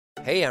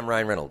Hey, I'm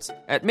Ryan Reynolds.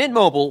 At Mint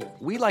Mobile,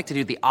 we like to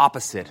do the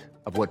opposite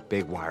of what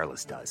Big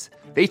Wireless does.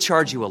 They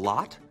charge you a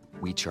lot,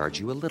 we charge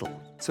you a little.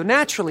 So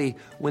naturally,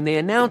 when they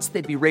announced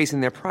they'd be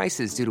raising their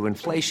prices due to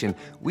inflation,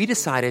 we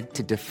decided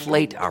to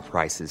deflate our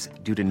prices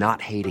due to not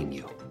hating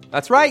you.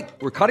 That's right.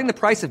 We're cutting the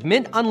price of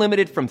Mint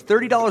Unlimited from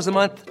 $30 a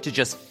month to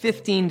just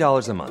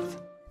 $15 a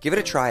month. Give it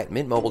a try at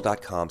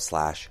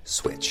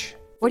mintmobile.com/switch.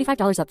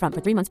 $45 up front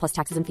for 3 months plus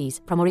taxes and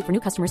fees. Promo rate for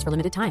new customers for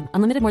limited time.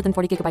 Unlimited more than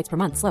 40 gigabytes per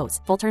month. Slows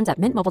full terms at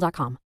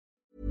mintmobile.com.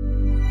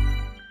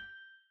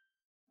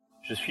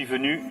 Je suis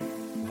venu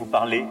vous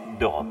parler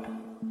d'Europe.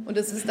 Und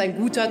es ist ein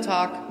guter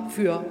Tag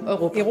für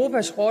Europa.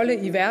 Europas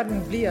rolle i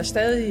verden bliver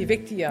stadig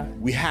vigtigere.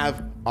 We have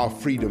our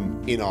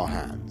freedom in our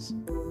hands.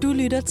 Du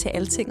lytter til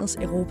Altingets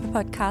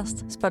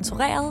Europa-podcast,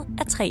 sponsoreret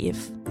af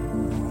 3F.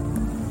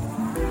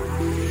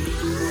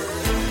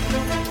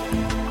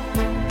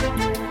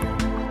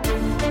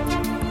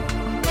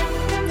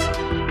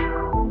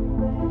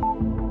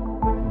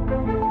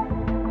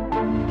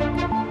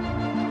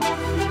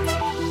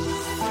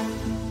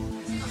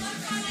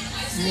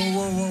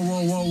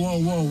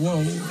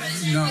 Whoa.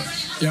 No.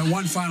 Yeah,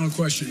 one final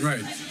question,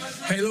 right.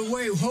 Hey, look,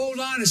 wait, hold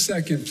on a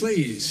second,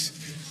 please.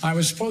 I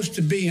was supposed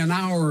to be an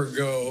hour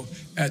ago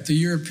at the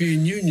European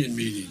Union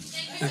meeting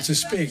and to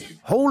speak.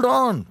 Hold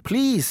on,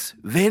 please.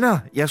 Venner,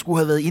 jeg skulle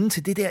have været inde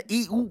til det der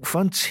EU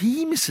for en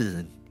time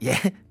siden. Ja,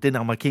 den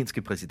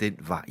amerikanske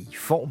præsident var i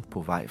form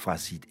på vej fra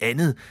sit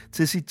andet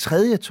til sit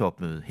tredje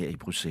topmøde her i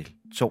Bruxelles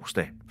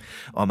torsdag.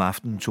 Om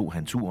aftenen tog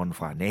han turen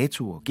fra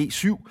NATO og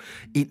G7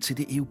 ind til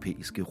det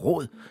europæiske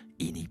råd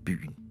inde i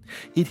byen.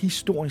 Et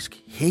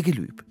historisk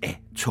hækkeløb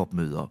af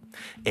topmøder.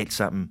 Alt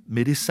sammen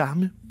med det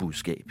samme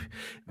budskab.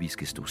 Vi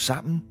skal stå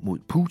sammen mod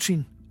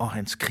Putin og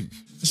hans krig.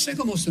 The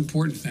single most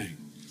important thing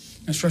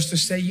is for us to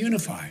stay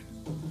unified.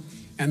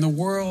 And the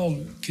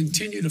world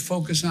continue to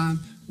focus on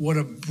what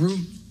a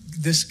brute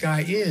this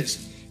guy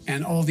is.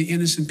 And all the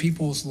innocent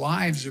people's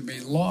lives are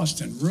being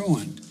lost and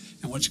ruined.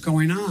 And what's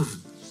going on.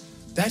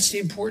 That's the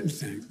important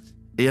thing.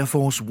 Air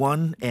Force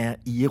One er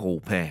i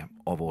Europa,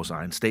 og vores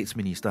egen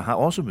statsminister har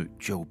også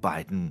mødt Joe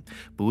Biden,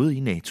 både i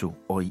NATO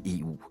og i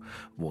EU,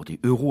 hvor det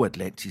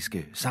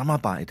euroatlantiske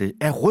samarbejde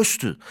er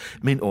rystet,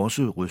 men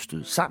også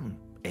rystet sammen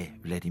af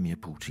Vladimir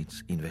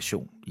Putins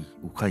invasion i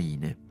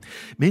Ukraine.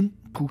 Men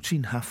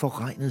Putin har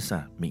forregnet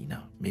sig, mener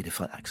Mette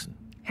Frederiksen.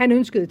 Han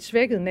ønskede et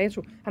svækket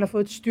NATO. Han har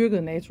fået et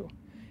styrket NATO.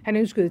 Han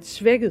ønskede et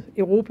svækket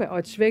Europa og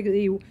et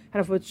svækket EU. Han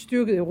har fået et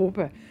styrket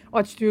Europa og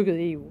et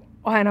styrket EU.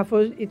 Og han har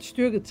fået et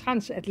styrket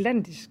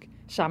transatlantisk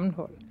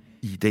sammenhold.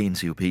 I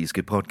dagens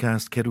europæiske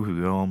podcast kan du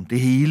høre om det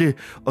hele,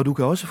 og du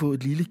kan også få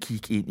et lille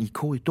kig ind i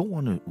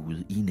korridorerne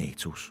ude i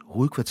NATO's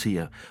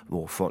hovedkvarter,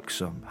 hvor folk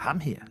som ham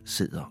her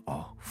sidder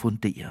og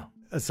funderer.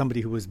 As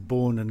somebody who was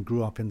born and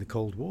grew up in the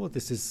Cold War,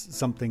 this is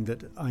something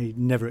that I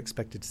never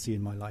expected to see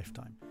in my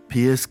lifetime.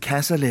 Piers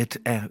Cazalet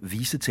er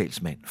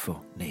vicetalsmand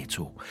for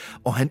NATO,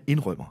 og han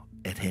indrømmer,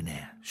 at han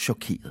er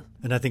chokeret.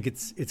 And I think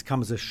it's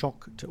come as a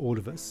shock to all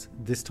of us,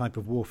 this type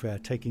of warfare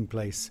taking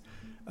place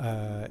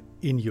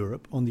in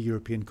Europe, on the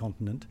European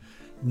continent,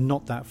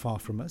 not that far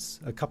from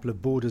us, a couple of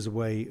borders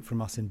away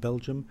from us in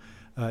Belgium.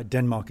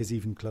 Denmark is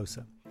even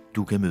closer.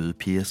 Du kan møde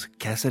Piers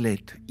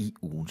Cazalet i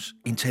ugens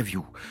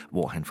interview,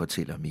 hvor han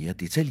fortæller mere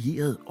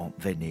detaljeret om,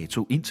 hvad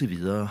NATO indtil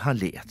videre har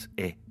lært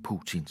af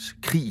Putins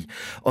krig,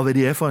 og hvad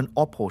det er for en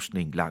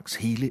oprustning langs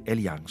hele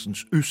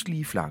alliancens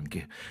østlige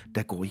flanke,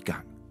 der går i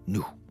gang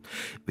nu.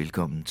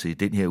 Velkommen til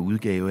den her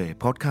udgave af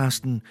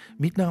podcasten.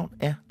 Mit navn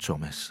er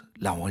Thomas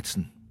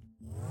Lauritsen.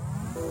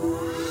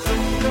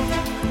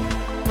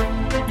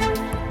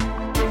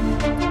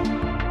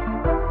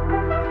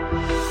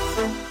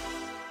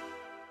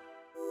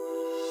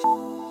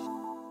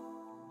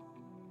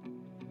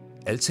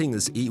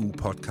 Altingets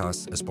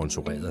EU-podcast er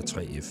sponsoreret af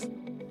 3F,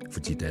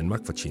 fordi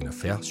Danmark fortjener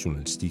fair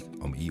journalistik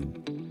om EU.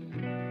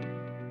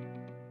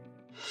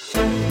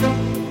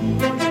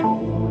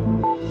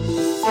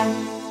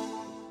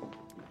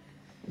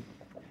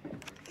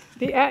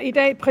 Det er i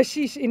dag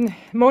præcis en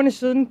måned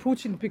siden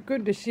Putin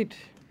begyndte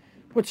sit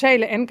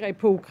brutale angreb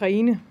på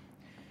Ukraine,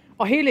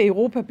 og hele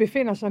Europa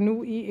befinder sig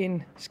nu i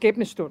en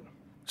skæbnestund.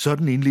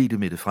 Sådan indledte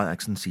Mette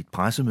Frederiksen sit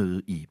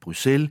pressemøde i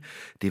Bruxelles.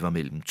 Det var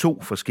mellem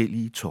 2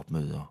 forskellige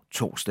topmøder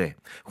torsdag.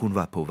 Hun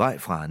var på vej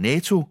fra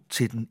NATO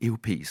til den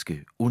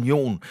europæiske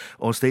union,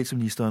 og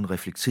statsministeren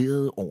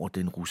reflekterede over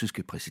den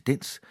russiske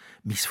præsidents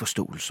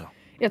misforståelser.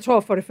 Jeg tror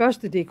for det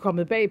første, det er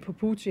kommet bag på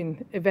Putin,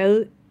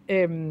 hvad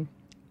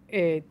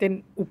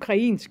den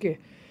ukrainske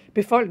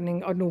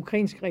befolkning og den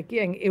ukrainske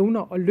regering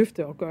evner at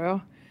løfte og gøre.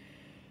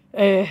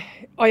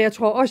 Og jeg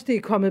tror også, det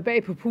er kommet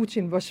bag på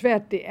Putin, hvor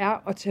svært det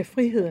er at tage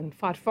friheden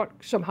fra et folk,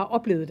 som har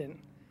oplevet den.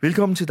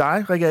 Velkommen til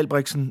dig, Rikke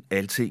Albrechtsen,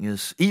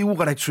 Altingets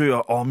EU-redaktør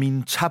og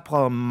min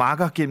tapre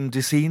makker gennem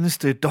det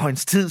seneste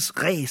døgns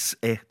tids ræs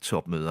af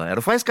topmøder. Er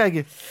du frisk,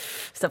 Rikke?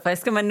 Så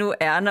frisk man nu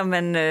er, når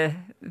man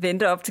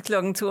venter op til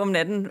 2:00 om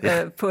natten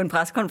på en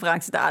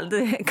pressekonference, der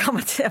aldrig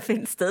kommer til at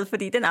finde sted,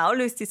 fordi den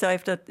afløste de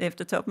så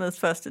efter topmødets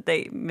første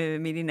dag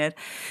midt i nat.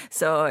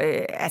 Så,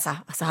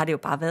 så har det jo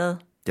bare været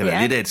Det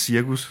er lidt af et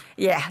cirkus.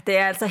 Ja, det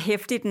er altså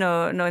hæftigt,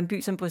 når en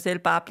by som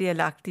Bruxelles bare bliver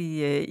lagt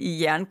i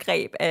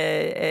jerngreb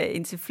af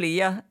indtil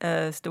flere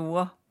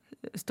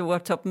store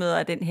topmøder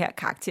af den her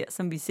karakter,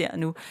 som vi ser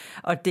nu.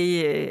 Og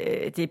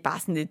det er bare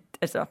sådan et,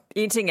 altså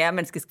en ting er, at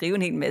man skal skrive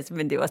en hel masse,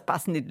 men det er også bare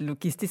sådan et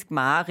logistisk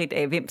mareridt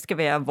af, hvem skal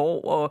være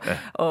hvor,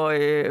 og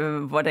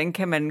hvordan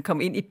kan man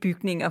komme ind i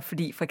bygninger,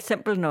 fordi for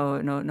eksempel,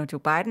 når Joe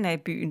Biden er i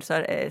byen,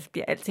 så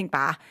bliver alting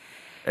bare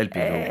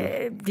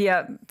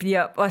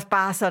bliver også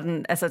bare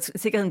sådan, altså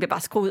sikkerheden bliver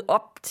bare skruet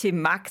op til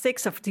max,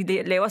 ikke? Så fordi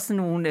de laver sådan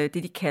nogle,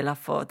 det de kalder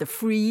for the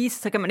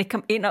freeze, så kan man ikke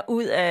komme ind og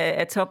ud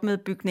af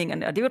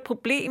topmødebygningerne, og det er jo et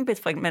problem,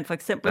 hvis man for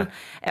eksempel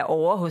er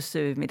over hos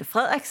Mette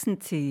Frederiksen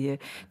til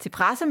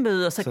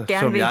pressemøde, og så gerne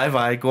som vil... jeg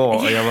var i går,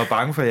 og jeg var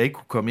bange for, at jeg ikke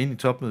kunne komme ind i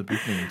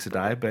topmødebygningen til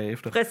dig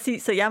bagefter.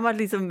 Præcis, så jeg måtte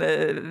ligesom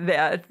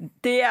være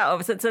der,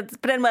 og så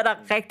på den måde er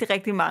der rigtig,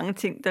 rigtig mange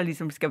ting, der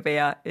ligesom skal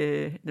være,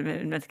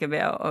 man skal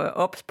være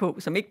ops på,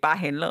 som ikke bare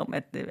handler om,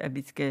 at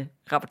vi skal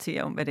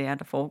rapportere om, hvad det er,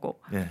 der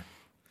foregår. Ja.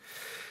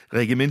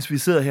 Rikke, mens vi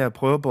sidder her og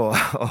prøver på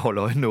at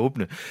holde øjnene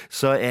åbne,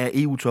 så er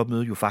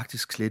EU-topmødet jo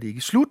faktisk slet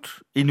ikke slut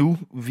endnu.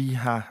 Vi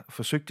har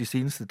forsøgt de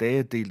seneste dage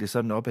at dele det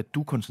sådan op, at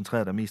du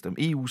koncentrerer dig mest om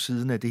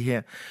EU-siden af det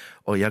her,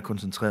 og jeg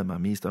koncentrerer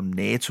mig mest om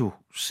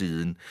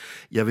NATO-siden.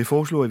 Jeg vil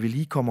foreslå, at vi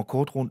lige kommer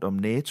kort rundt om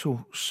NATO,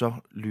 så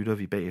lytter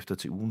vi bagefter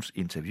til ugens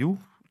interview,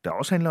 der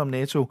også handler om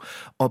NATO,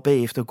 og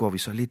bagefter går vi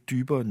så lidt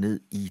dybere ned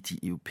i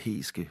de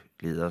europæiske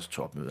leders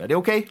topmøder. Er det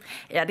okay?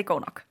 Ja, det går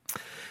nok.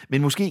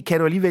 Men måske kan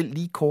du alligevel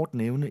lige kort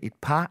nævne et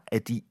par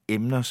af de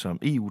emner, som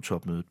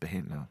EU-topmødet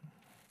behandler.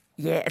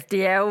 Ja,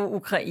 det er jo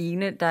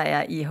Ukraine, der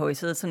er i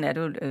højsædet, sådan er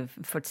det jo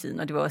for tiden,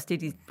 og det var også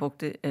det, de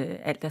brugte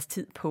al deres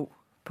tid på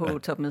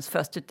topmødets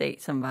første dag,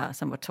 som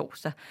var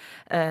torsdag.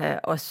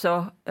 Og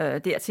så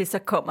dertil så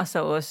kommer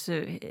så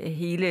også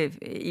hele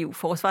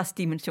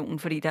EU-forsvarsdimensionen,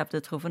 fordi der er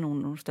blevet truffet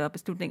nogle større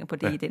beslutninger på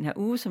det i den her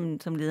uge,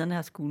 som lederne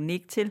har skulle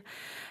nikke til.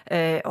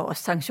 Og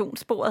også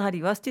sanktionssporet har de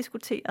jo også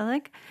diskuteret,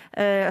 ikke?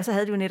 Og så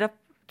havde de jo netop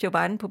Joe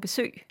Biden på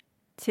besøg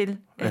til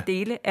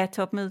dele af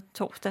topmødet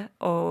torsdag,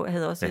 og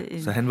havde også...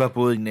 Så han var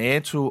både i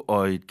NATO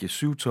og et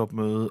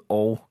G7-topmøde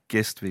og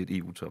gæst ved et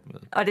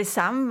EU-topmøde. Og det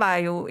samme var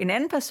jo en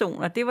anden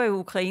person, og det var jo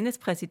Ukraines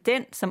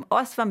præsident, som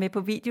også var med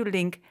på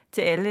videolink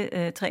til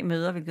alle 3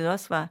 møder, hvilket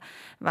også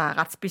var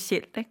ret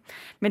specielt, ikke?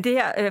 Men det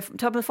her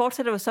topmøde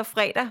fortsætter jo så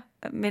fredag,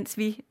 mens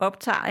vi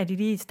optager, at de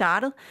lige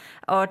startet,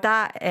 og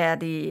der er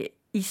det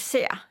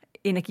især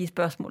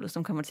energispørgsmålet,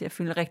 som kommer til at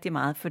fylde rigtig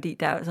meget, fordi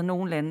der er altså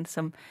nogle lande,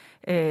 som...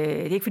 det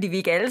er ikke, fordi vi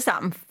ikke alle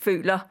sammen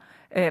føler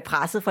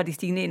presset fra de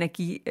stigende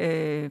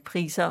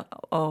energipriser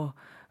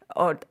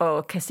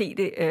og kan se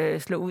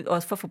det slå ud,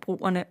 også for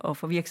forbrugerne og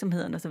for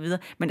virksomhederne osv.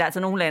 Men der er altså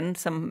nogle lande,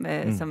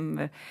 som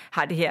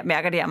har det her,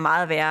 mærker det her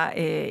meget værre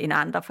end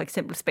andre. For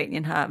eksempel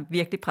Spanien har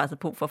virkelig presset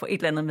på for at få et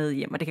eller andet med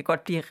hjem, og det kan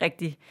godt blive en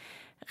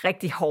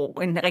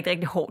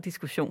rigtig hård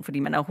diskussion, fordi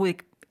man er overhovedet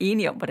ikke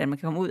enige om, hvordan man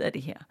kan komme ud af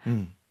det her.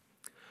 Mm.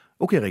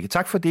 Okay, Rikke,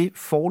 tak for det.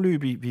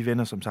 Forløbig, vi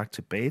vender som sagt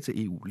tilbage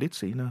til EU lidt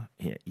senere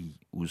her i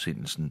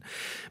udsendelsen.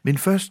 Men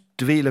først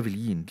dvæler vi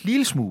lige en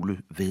lille smule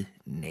ved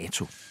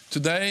NATO.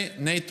 Today,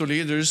 NATO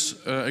leaders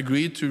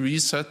agreed to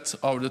reset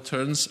our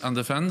deterrence and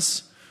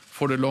defense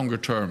for the longer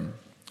term,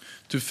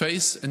 to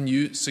face a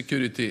new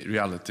security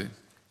reality.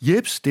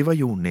 Jeps, det var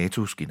jo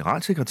NATO's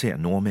generalsekretær,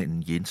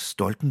 nordmanden Jens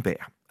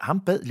Stoltenberg. Han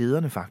bad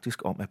lederne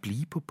faktisk om at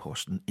blive på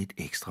posten et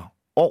ekstra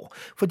år,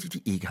 fordi de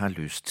ikke har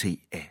lyst til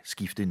at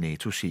skifte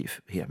NATO-chef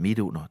her midt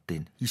under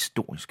den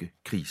historiske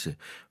krise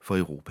for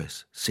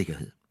Europas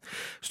sikkerhed.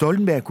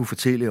 Stoltenberg kunne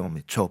fortælle om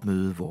et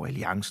topmøde, hvor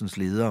alliancens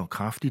ledere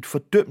kraftigt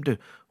fordømte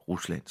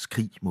Ruslands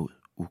krig mod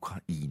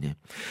Ukraine,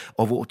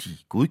 og hvor de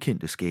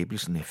godkendte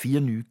skabelsen af 4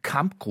 nye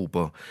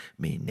kampgrupper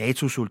med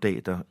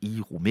NATO-soldater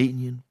i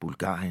Rumænien,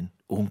 Bulgarien,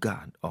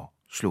 Ungarn og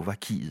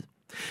Slovakiet.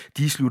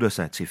 De slutter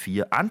sig til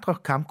 4 andre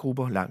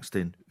kampgrupper langs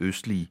den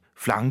østlige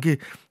flanke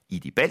i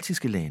de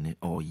baltiske lande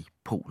og i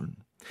Polen.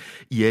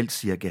 I alt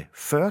ca.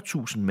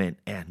 40.000 mand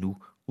er nu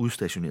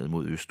udstationeret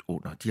mod øst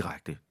under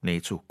direkte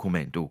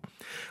NATO-kommando.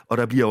 Og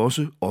der bliver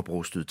også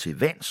oprustet til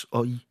vands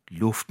og i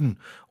luften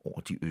over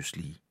de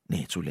østlige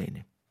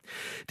NATO-lande.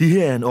 Det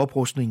her er en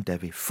oprustning, der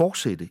vil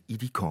fortsætte i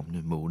de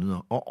kommende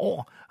måneder og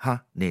år,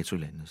 har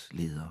NATO-landets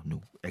ledere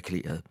nu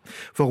erklæret.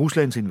 For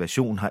Ruslands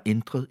invasion har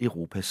ændret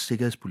Europas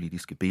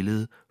sikkerhedspolitiske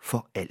billede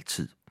for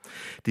altid.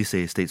 Det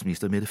sagde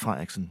statsminister Mette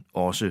Frederiksen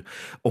også,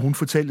 og hun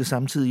fortalte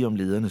samtidig om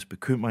ledernes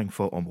bekymring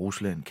for, om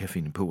Rusland kan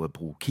finde på at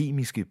bruge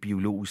kemiske,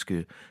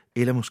 biologiske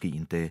eller måske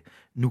endda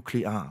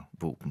nukleare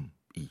våben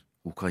i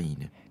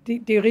Ukraine.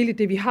 Det er jo rigeligt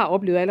det, vi har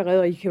oplevet allerede,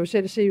 og I kan jo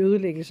selv se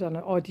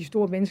ødelæggelserne og de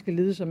store menneskelige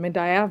lidelser, men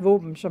der er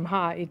våben, som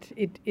har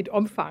et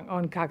omfang og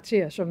en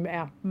karakter, som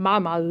er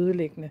meget, meget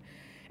ødelæggende.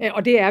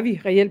 Og det er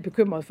vi reelt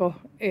bekymret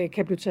for,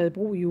 kan blive taget i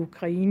brug i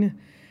Ukraine,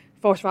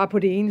 for at svare på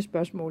det ene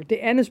spørgsmål. Det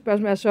andet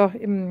spørgsmål er så,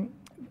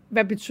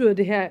 hvad betyder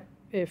det her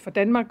for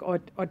Danmark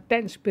og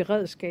dansk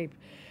beredskab,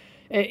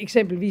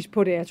 eksempelvis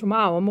på det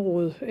atomare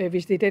område,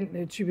 hvis det er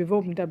den type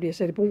våben, der bliver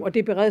sat i brug. Og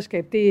det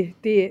beredskab,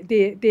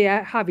 det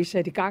har vi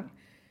sat i gang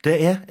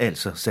Der er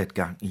altså sat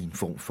gang i en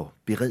form for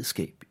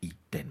beredskab i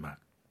Danmark.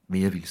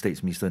 Mere ville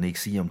statsministeren ikke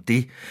sige om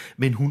det,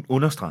 men hun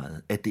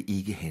understregede, at det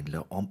ikke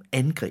handler om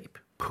angreb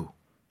på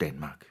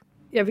Danmark.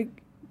 Jeg vil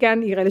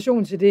gerne i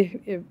relation til det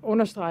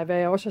understrege, hvad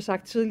jeg også har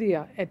sagt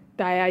tidligere, at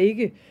der er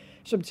ikke,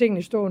 som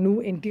tingene står nu,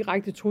 en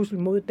direkte trussel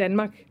mod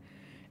Danmark.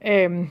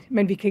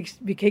 Men vi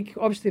kan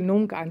ikke opstille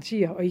nogen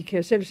garantier, og I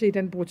kan selv se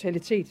den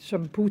brutalitet,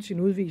 som Putin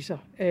udviser,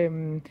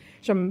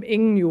 som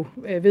ingen jo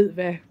ved,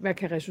 hvad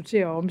kan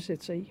resultere og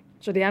omsætte sig i.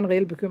 Så det er en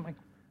reel bekymring.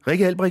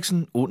 Rikke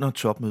Albrechtsen, under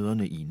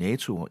topmøderne i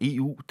NATO og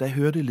EU, der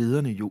hørte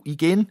lederne jo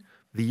igen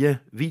via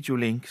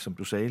videolink, som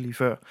du sagde lige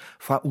før,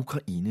 fra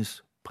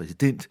Ukraines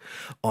præsident.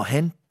 Og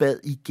han bad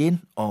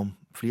igen om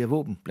flere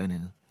våben, blandt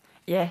andet.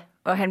 Ja,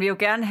 og han vil jo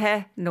gerne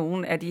have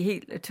nogle af de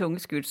helt tunge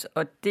skyts,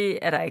 og det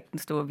er der ikke den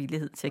store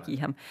villighed til at give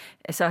ham.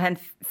 Altså, han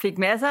fik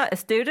masser af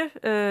støtte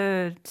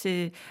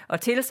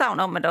og tilsagn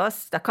om, at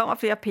der kommer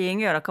flere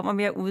penge, og der kommer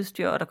mere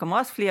udstyr, og der kommer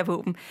også flere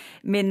våben,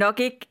 men nok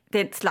ikke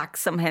den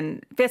slags, som han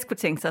bedst kunne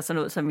tænke sig, sådan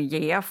noget som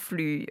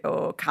jægerfly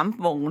og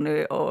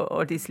kampvogne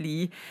og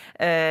deslige,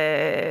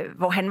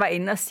 hvor han var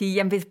inde og sige,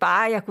 jamen hvis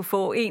bare jeg kunne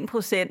få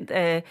 1%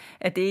 af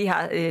det, jeg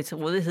har til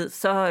rådighed,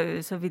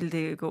 så ville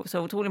det gå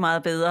så utrolig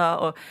meget bedre,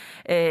 og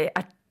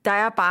der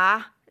er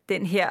bare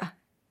den her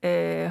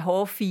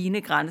hårde,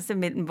 fine grænse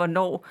mellem,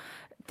 hvornår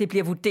det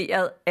bliver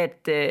vurderet,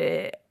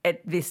 at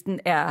Vesten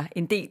er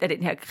en del af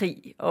den her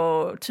krig.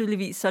 Og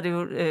tydeligvis så er det jo,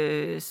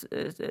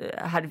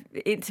 har det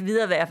indtil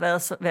videre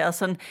været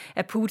sådan,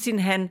 at Putin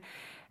han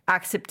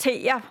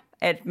accepterer,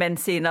 at man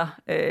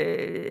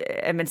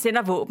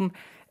sender våben,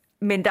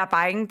 men der er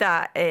bare ingen,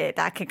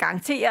 der kan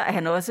garantere, at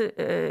han også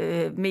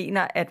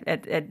mener,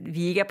 at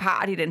vi ikke er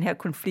part i den her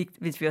konflikt,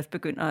 hvis vi også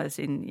begynder at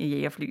sende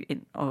jægerfly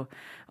ind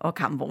og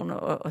kampvogne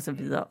og så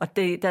videre. Og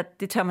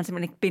det tør man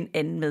simpelthen ikke binde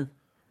anden med.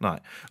 Nej,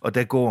 og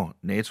der går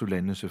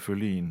NATO-landene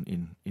selvfølgelig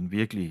en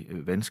virkelig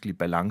vanskelig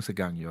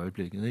balancegang i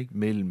øjeblikket, ikke?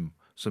 Mellem,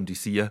 som de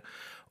siger,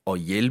 at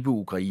hjælpe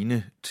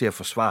Ukraine til at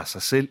forsvare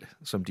sig selv,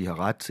 som de har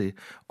ret til,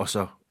 og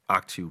så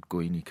aktivt gå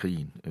ind i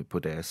krigen på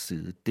deres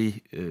side. Det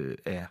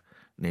er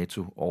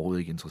NATO overhovedet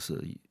ikke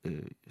interesseret i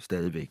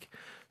stadigvæk.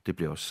 Det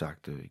blev også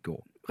sagt i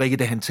går. Rikke,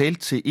 da han talte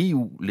til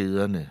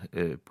EU-lederne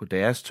på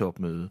deres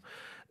topmøde,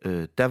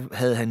 der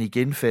havde han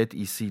igen fat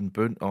i sin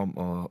bøn om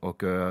at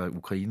gøre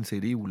Ukraine til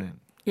et EU-land.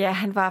 Ja,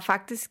 han var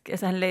faktisk,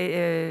 altså han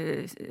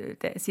lagde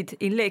sit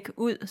indlæg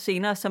ud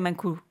senere, så man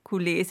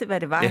kunne læse, hvad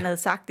det var, han havde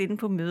sagt inde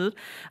på mødet.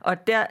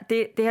 Og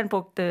det han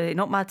brugte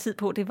enormt meget tid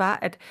på, det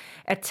var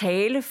at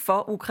tale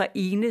for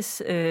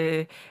Ukraines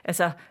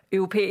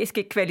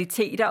europæiske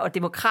kvaliteter og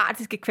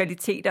demokratiske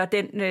kvaliteter, og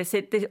den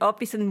sætte det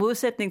op i sådan en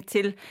modsætning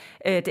til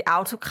det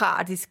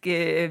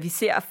autokratiske, vi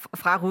ser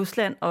fra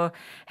Rusland, og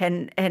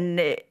han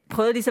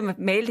prøvede ligesom at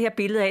male det her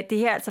billede af, at det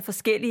her er altså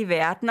forskellige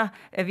verdener.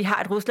 Vi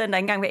har et Rusland, der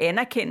ikke engang vil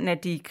anerkende,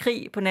 at de er i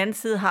krig. På den anden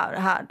side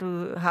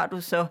har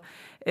du så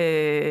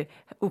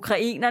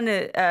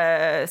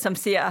ukrainerne, som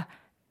ser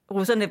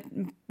russerne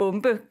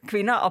bombe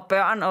kvinder og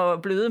børn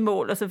og bløde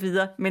mål og så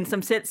videre, men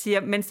som selv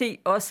siger, men se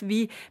os,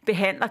 vi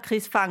behandler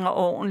krigsfanger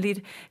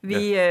ordentligt,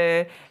 vi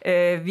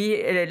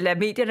lader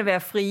medierne være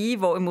frie,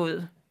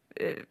 hvorimod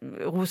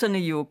russerne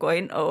jo går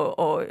ind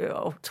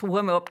og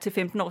truer med op til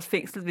 15 års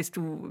fængsel, hvis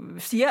du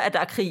siger, at der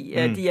er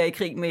krig, de er i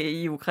krig med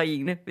i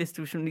Ukraine, hvis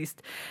du er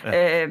journalist.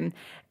 Ja.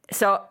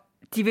 Så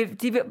de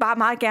vil bare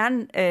meget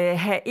gerne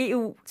have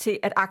EU til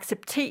at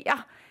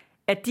acceptere,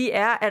 at de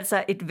er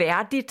altså et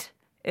værdigt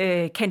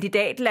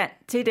kandidatland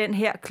til den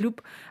her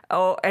klub,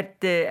 og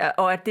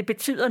at det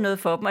betyder noget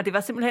for dem. Og det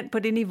var simpelthen på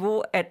det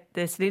niveau, at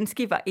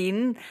Zelensky var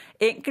inde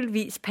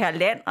enkeltvis per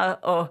land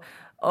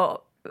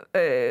og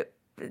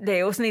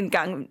lave sådan en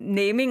gang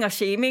naming og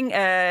shaming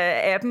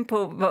af dem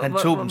på han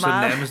tog dem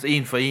sådan nærmest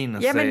en for en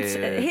og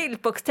sagde,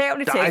 helt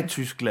bogstaveligt der er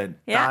Tyskland,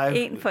 der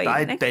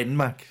er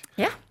Danmark.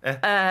 Ja.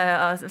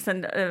 Og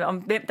sådan, om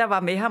hvem der var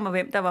med ham og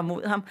hvem der var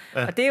mod ham.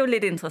 Ja. Og det er jo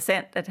lidt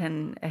interessant, at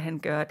han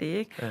gør det,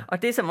 ikke? Ja.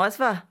 Og det som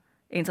også var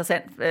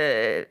interessant,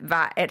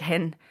 var, at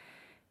han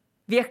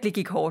virkelig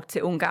gik hårdt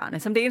til ungarerne.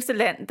 Som det eneste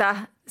land,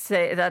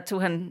 der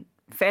tog han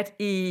fat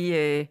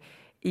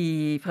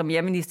i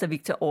premierminister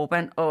Viktor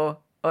Orbán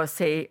og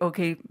sagde,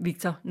 okay,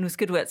 Viktor, nu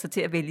skal du altså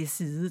til at vælge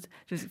side.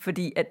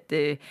 Fordi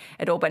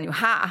at Orbán jo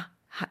har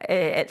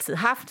altid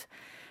haft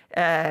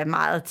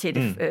meget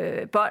tætte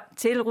bånd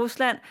til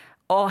Rusland,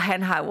 og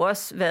han har jo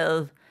også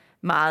været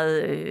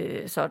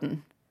meget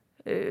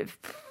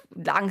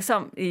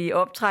langsom i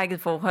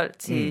optrækket forhold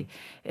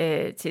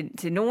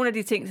til nogle af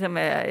de ting, som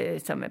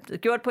er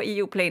blevet gjort på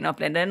EU-plan, og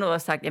blandt andet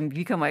også sagt, jamen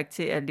vi kommer ikke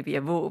til at levere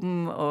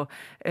våben, og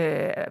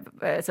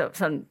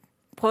sådan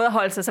prøvet at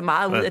holde sig så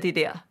meget ud af det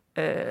der.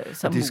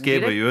 Og det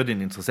skaber jo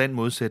en interessant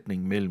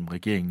modsætning mellem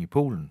regeringen i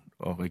Polen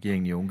og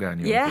regeringen i Ungarn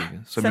i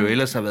øjeblikket, som jo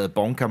ellers har været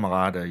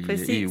bonkammerater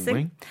i EU,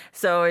 ikke?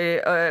 Så,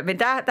 men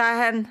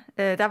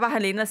der var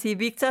han inde og sige,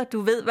 Viktor,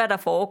 du ved, hvad der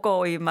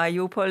foregår i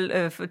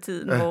Mariupol for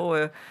tiden,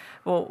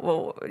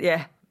 hvor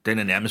Den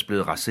er nærmest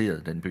blevet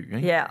raseret, den by,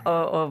 ikke? Ja,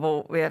 og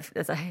hvor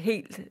altså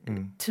helt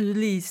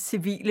tydelige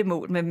civile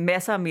mål med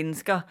masser af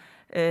mennesker,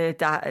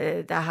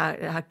 der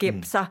har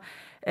gemt sig,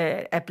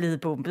 er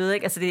blevet bombet,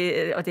 ikke? Altså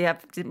det er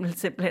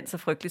simpelthen så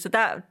frygteligt. Så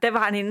der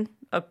var han inde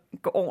og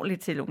gå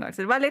ordentligt til nogle gange.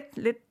 Så det var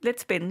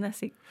lidt spændende at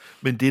se.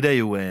 Men det, der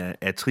jo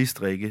er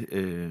trist, Rikke,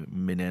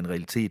 men er en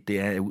realitet, det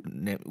er,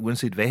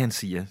 uanset hvad han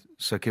siger,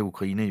 så kan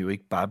Ukraine jo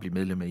ikke bare blive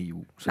medlem af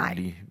EU, sådan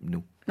lige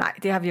nu. Nej,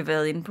 det har vi jo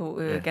været inde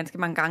på ganske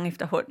mange gange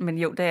efterhånden, men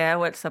jo, der er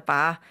jo altså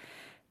bare,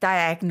 der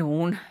er ikke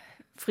nogen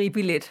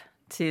fribillet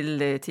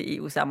til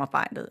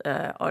EU-samarbejdet,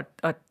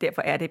 og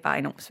derfor er det bare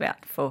enormt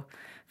svært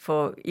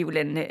for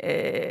EU-landene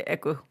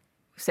at gå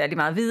særlig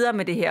meget videre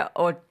med det her,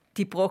 og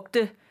de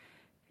brugte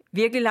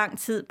virkelig lang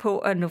tid på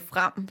at nå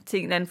frem til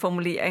en eller anden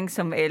formulering,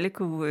 som alle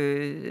kunne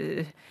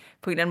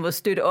på en eller anden måde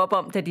støtte op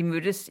om, da de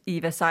mødtes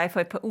i Versailles for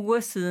et par uger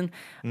siden.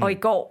 Og i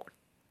går,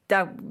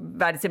 der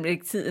var det simpelthen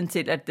ikke tiden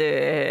til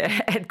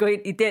at gå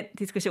ind i den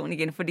diskussion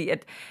igen, fordi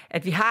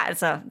at vi har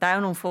altså, der er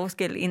jo nogle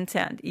forskelle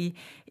internt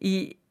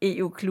i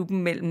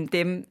EU-klubben mellem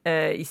dem,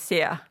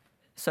 især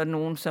sådan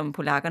nogen som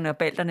polakkerne og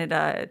balterne,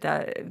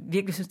 der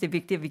virkelig synes, det er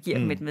vigtigt, at vi giver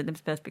dem et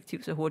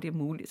medlemsperspektiv så hurtigt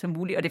som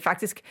muligt. Og det er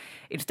faktisk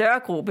en større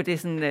gruppe, det er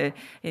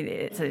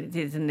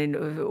sådan en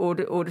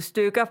 8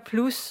 stykker,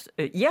 plus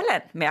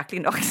Irland,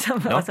 mærkeligt nok,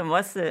 som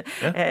også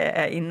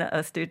er inde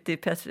og støtte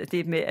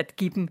det med at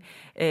give dem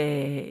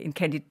en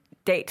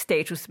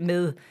kandidatstatus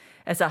med,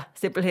 altså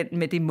simpelthen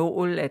med det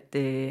mål, at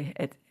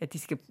de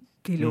skal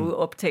blive lovet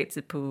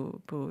optagelse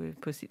på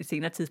et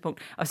senere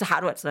tidspunkt. Og så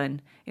har du altså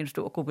en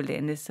stor gruppe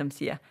lande, som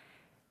siger,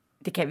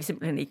 det kan vi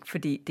simpelthen ikke,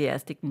 fordi det er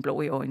at stikke den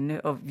blå i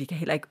øjnene, og vi kan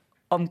heller ikke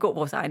omgå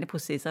vores egne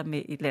processer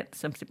med et land,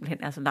 som simpelthen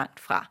er så langt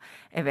fra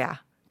at være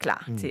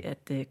klar til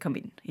at komme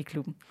ind i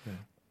klubben. Ja.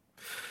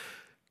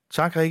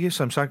 Tak, Rikke.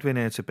 Som sagt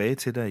vender jeg tilbage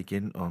til dig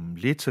igen om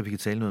lidt, så vi kan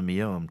tale noget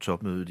mere om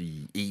topmødet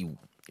i EU.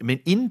 Men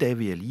inden da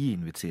vil jeg lige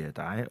invitere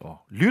dig og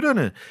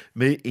lytterne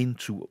med en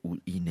tur ud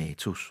i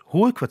NATO's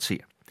hovedkvarter.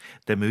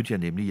 Der mødte jeg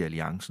nemlig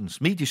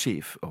alliancens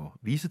mediechef og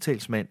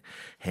vicetalsmand.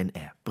 Han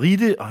er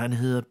brite, og han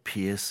hedder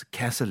Piers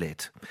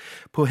Cazalet.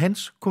 På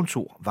hans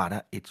kontor var der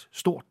et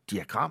stort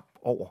diagram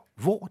over,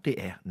 hvor det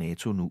er,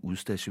 NATO nu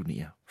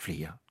udstationerer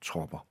flere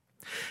tropper.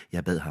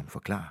 Jeg bad ham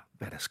forklare,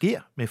 hvad der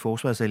sker med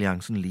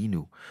forsvarsalliancen lige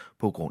nu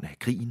på grund af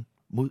krigen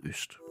mod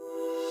øst.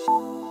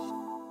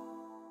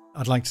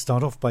 I'd like to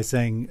start off by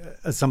saying,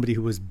 as somebody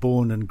who was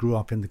born and grew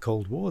up in the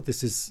Cold War,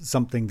 this is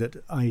something that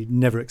I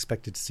never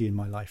expected to see in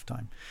my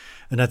lifetime.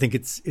 And I think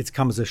it's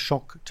come as a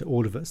shock to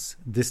all of us,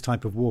 this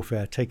type of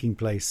warfare taking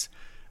place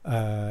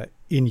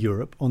in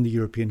Europe, on the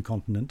European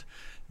continent,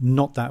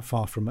 not that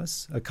far from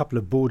us, a couple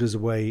of borders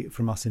away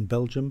from us in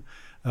Belgium.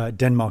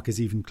 Denmark is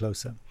even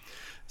closer.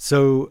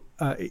 So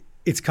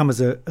it's come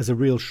as a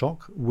real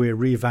shock. We're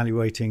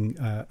reevaluating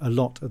a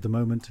lot at the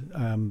moment,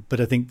 but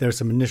I think there are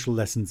some initial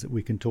lessons that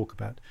we can talk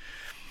about.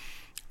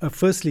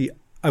 Firstly,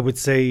 I would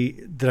say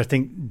that I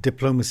think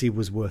diplomacy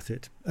was worth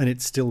it, and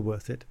it's still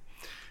worth it.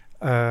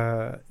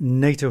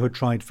 NATO had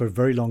tried for a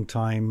very long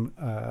time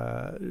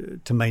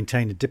to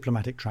maintain a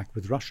diplomatic track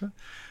with Russia,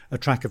 a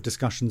track of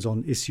discussions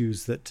on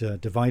issues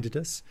that divided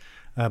us,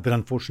 but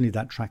unfortunately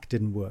that track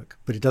didn't work.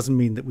 But it doesn't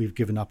mean that we've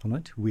given up on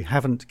it. We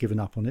haven't given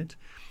up on it.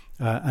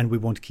 And we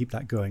want to keep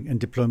that going, and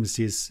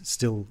diplomacy is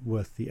still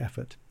worth the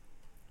effort.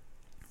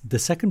 The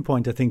second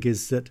point, I think,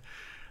 is that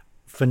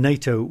for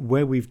NATO,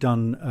 where we've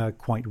done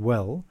quite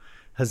well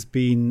has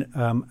been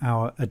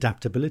our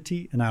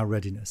adaptability and our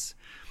readiness.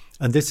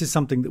 And this is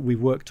something that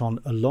we've worked on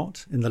a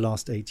lot in the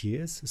last 8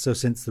 years. So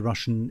since the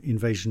Russian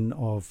invasion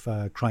of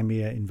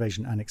Crimea,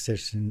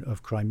 annexation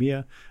of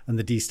Crimea, and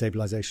the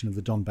destabilization of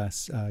the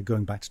Donbass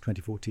going back to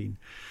 2014.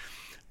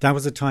 That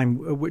was a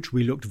time at which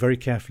we looked very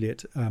carefully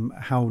at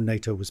how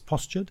NATO was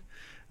postured,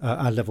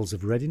 our levels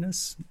of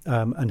readiness,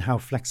 and how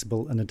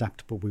flexible and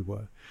adaptable we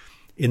were.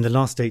 In the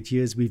last 8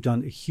 years, we've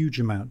done a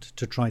huge amount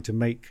to try to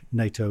make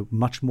NATO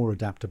much more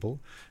adaptable,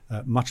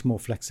 much more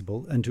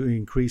flexible, and to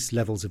increase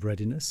levels of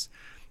readiness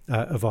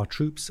of our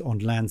troops on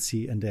land,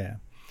 sea, and air.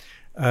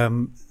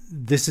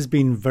 This has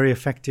been very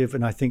effective,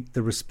 and I think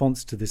the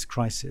response to this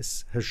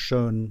crisis has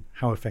shown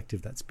how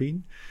effective that's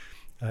been.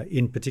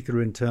 In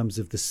particular in terms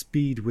of the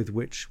speed with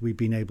which we've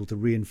been able to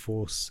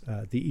reinforce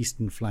the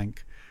eastern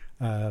flank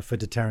for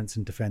deterrence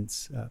and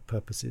defence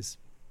purposes.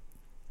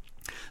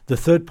 The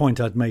third point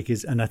I'd make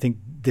is, and I think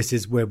this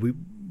is where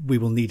we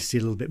will need to see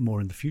a little bit more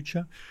in the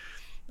future,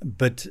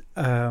 but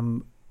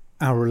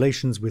our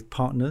relations with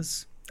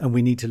partners, and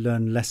we need to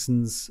learn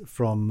lessons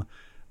from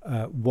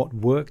what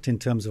worked in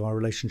terms of our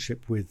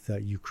relationship with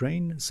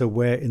Ukraine, so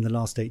where in the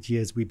last 8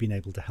 years we've been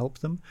able to help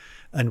them,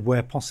 and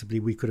where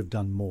possibly we could have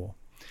done more.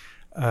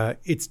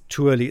 It's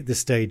too early at this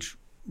stage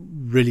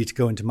really to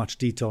go into much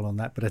detail on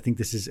that, but I think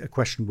this is a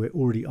question we're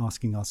already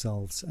asking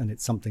ourselves, and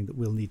it's something that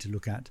we'll need to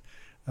look at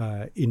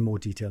in more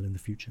detail in the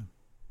future.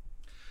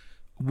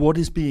 What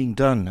is being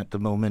done at the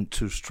moment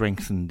to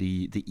strengthen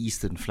the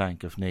eastern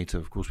flank of NATO?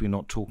 Of course, we're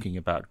not talking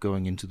about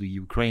going into the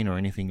Ukraine or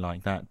anything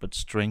like that, but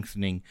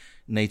strengthening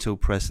NATO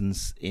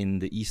presence in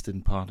the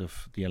eastern part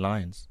of the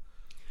alliance.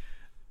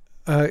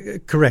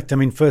 Correct. I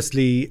mean,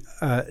 firstly,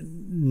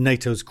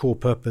 NATO's core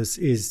purpose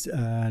is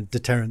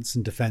deterrence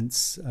and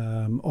defence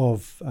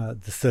of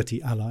the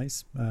 30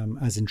 allies,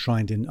 as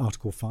enshrined in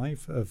Article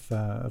 5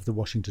 of the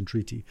Washington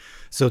Treaty.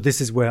 So this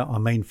is where our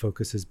main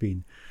focus has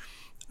been.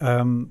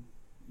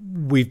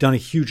 We've done a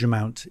huge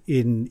amount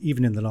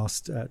even in the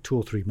last 2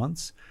 or 3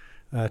 months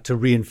to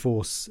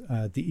reinforce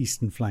the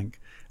eastern flank.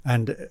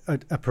 And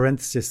a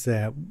parenthesis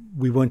there,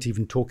 we weren't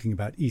even talking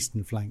about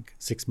eastern flank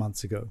 6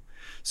 months ago.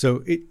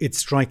 So it's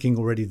striking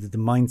already that the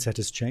mindset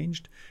has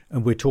changed,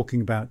 and we're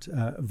talking about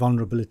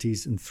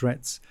vulnerabilities and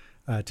threats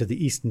to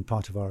the eastern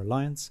part of our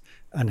alliance,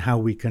 and how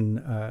we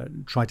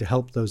can try to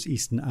help those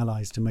eastern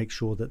allies to make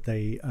sure that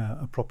they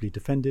are properly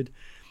defended,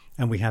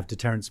 and we have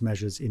deterrence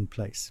measures in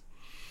place.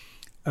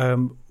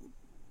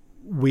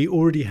 We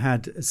already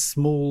had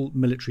small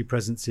military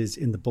presences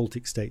in the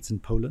Baltic states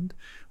and Poland,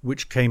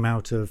 which came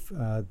out of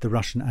the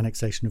Russian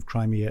annexation of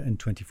Crimea in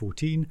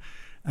 2014,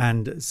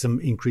 and some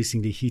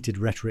increasingly heated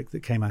rhetoric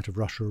that came out of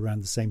Russia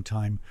around the same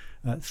time,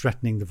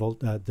 threatening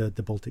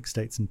the Baltic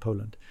states and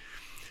Poland.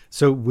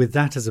 So with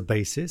that as a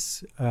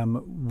basis,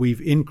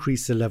 we've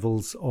increased the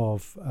levels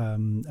of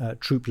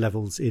troop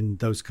levels in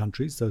those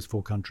countries, those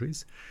 4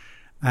 countries.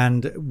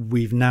 And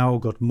we've now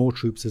got more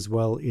troops as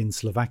well in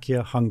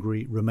Slovakia,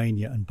 Hungary,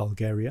 Romania and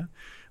Bulgaria,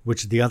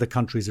 which are the other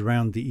countries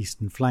around the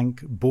eastern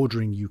flank,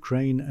 bordering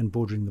Ukraine and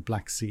bordering the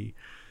Black Sea.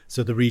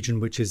 So the region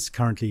which is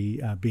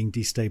currently being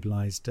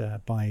destabilized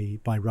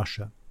by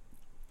Russia.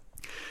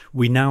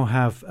 We now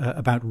have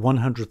about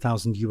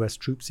 100,000 US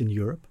troops in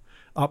Europe,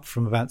 up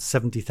from about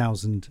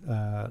 70,000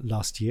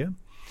 last year.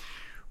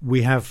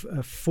 We have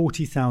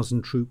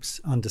 40,000 troops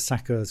under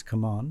SACEUR's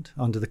command,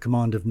 under the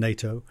command of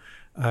NATO,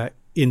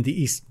 in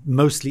the east,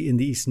 mostly in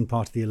the eastern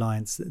part of the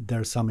alliance. There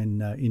are some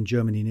in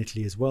Germany and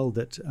Italy as well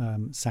that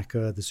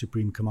SACEUR, the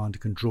Supreme Commander,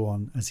 can draw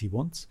on as he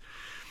wants.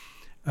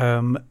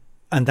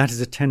 And that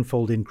is a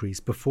tenfold increase.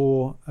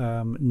 Before,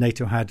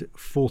 NATO had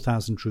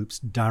 4,000 troops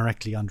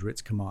directly under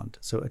its command.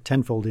 So a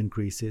tenfold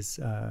increase is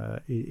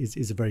a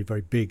very,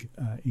 very big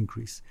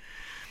increase.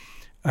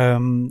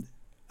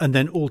 And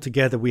then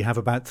altogether, we have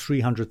about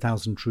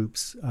 300,000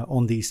 troops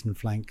on the eastern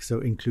flank, so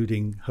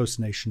including host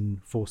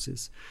nation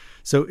forces.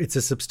 So it's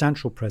a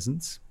substantial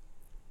presence.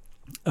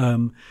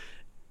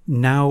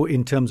 Now,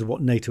 in terms of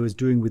what NATO is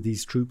doing with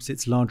these troops,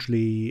 it's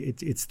largely,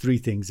 it's 3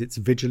 things. It's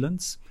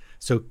vigilance,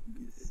 so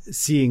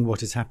seeing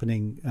what is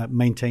happening,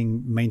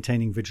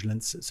 maintaining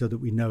vigilance so that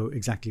we know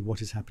exactly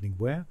what is happening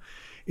where.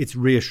 It's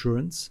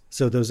reassurance,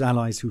 so those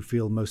allies who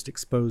feel most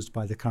exposed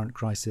by the current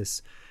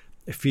crisis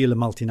feel a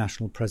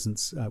multinational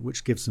presence,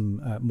 which gives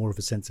them more of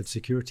a sense of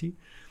security.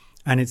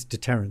 And it's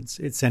deterrence.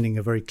 It's sending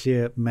a very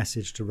clear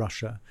message to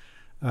Russia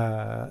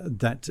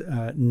that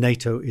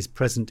NATO is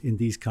present in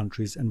these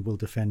countries and will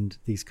defend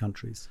these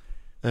countries.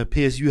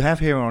 Piers, you have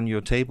here on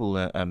your table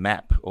a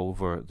map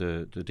over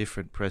the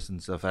different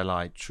presence of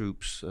Allied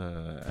troops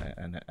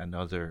and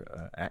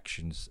other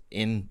actions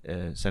in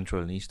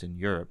Central and Eastern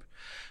Europe.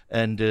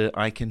 And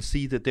I can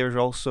see that there's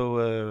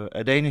also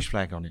a Danish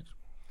flag on it.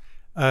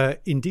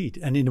 Indeed,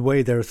 and in a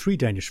way there are 3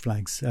 Danish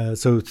flags,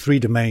 so 3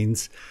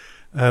 domains.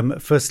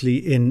 Firstly,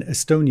 in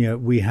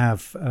Estonia, we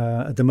have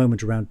at the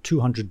moment around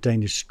 200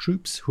 Danish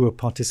troops who are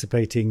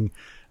participating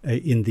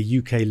in the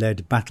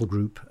UK-led battle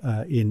group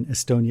in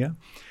Estonia.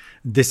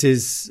 This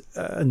is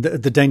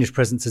the Danish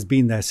presence has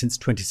been there since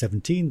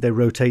 2017. They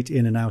rotate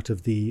in and out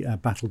of the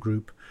battle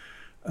group,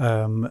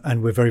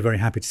 and we're very, very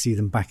happy to see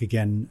them back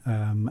again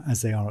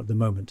as they are at the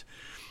moment.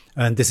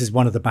 And this is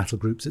one of the battle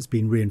groups that's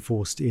been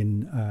reinforced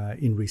in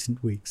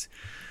recent weeks.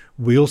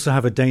 We also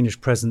have a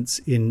Danish presence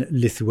in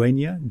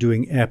Lithuania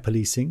doing air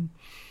policing.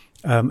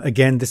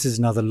 Again, this is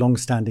another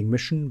long-standing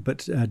mission,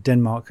 but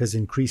Denmark has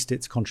increased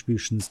its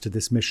contributions to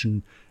this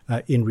mission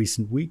in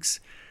recent weeks.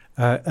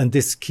 And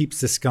this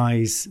keeps the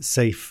skies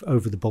safe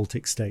over the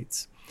Baltic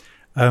states.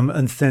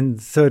 And then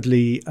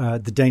thirdly,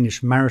 the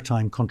Danish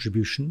maritime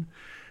contribution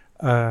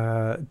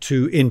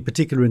to, in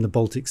particular in the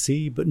Baltic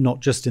Sea, but not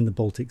just in the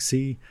Baltic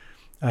Sea,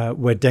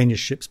 where Danish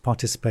ships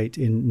participate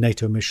in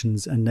NATO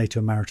missions and NATO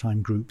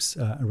maritime groups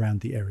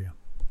around the area.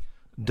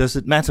 Does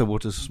it matter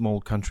what a small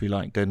country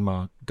like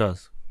Denmark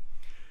does?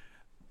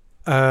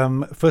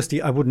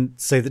 Firstly, I wouldn't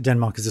say that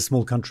Denmark is a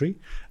small country.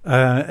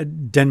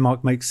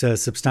 Denmark makes a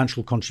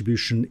substantial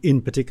contribution,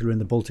 in particular in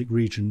the Baltic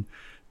region,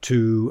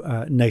 to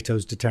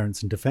NATO's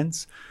deterrence and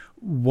defence.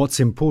 What's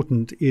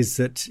important is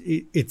that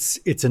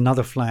it's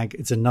another flag,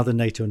 it's another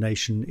NATO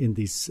nation in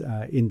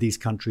these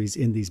countries,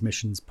 in these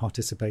missions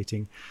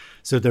participating.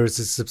 So there is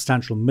a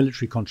substantial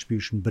military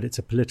contribution, but it's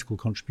a political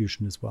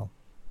contribution as well.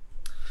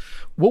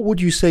 What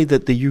would you say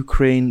that the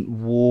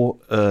Ukraine war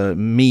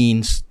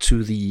means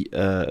to the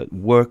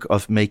work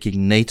of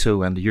making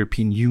NATO and the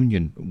European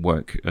Union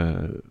work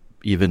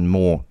even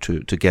more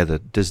together?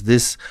 Does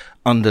this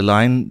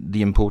underline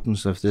the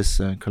importance of this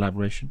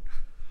collaboration?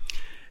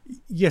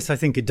 Yes, I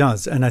think it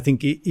does. And I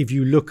think if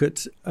you look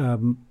at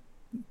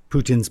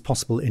Putin's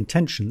possible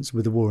intentions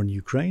with the war in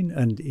Ukraine,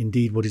 and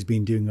indeed what he's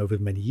been doing over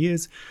many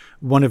years.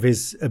 One of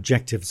his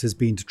objectives has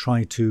been to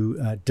try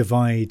to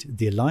divide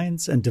the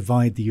alliance and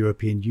divide the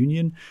European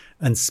Union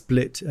and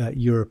split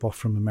Europe off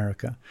from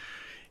America.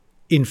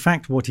 In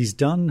fact, what he's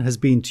done has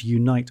been to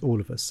unite all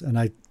of us, and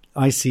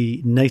I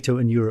see NATO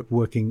and Europe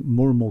working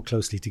more and more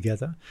closely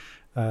together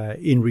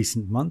in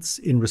recent months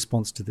in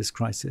response to this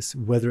crisis,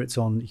 whether it's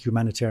on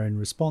humanitarian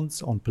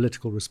response, on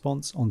political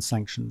response, on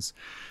sanctions.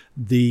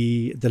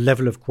 The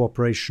level of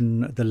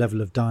cooperation, the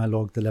level of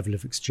dialogue, the level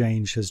of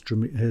exchange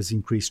has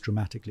increased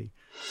dramatically.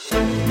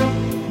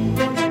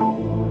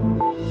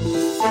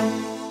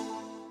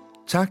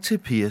 Tak til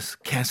Piers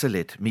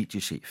Kasselet,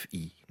 mediechef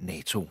i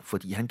NATO,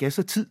 fordi han gav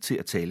sig tid til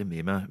at tale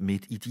med mig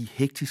midt i de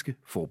hektiske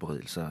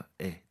forberedelser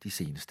af de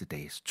seneste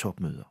dages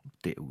topmøder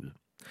derude.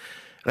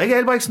 Rikke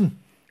Albrechtsen,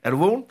 er du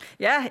vågen?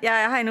 Ja,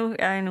 jeg er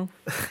her endnu.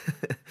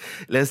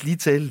 Lad os lige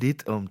tale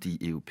lidt om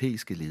de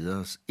europæiske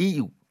lederes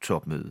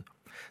EU-topmøde.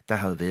 Der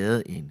har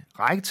været en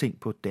række ting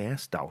på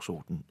deres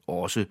dagsorden.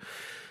 Også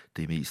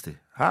det meste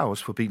har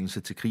også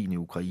forbindelse til krigen i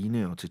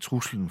Ukraine og til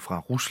truslen fra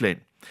Rusland.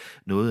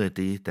 Noget af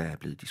det, der er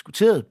blevet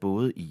diskuteret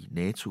både i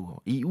NATO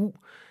og EU,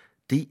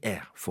 det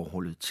er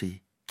forholdet til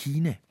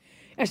Kina.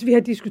 Altså, vi har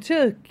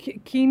diskuteret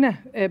Kina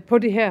på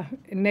det her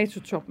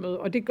NATO-topmøde,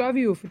 og det gør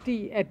vi jo,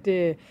 fordi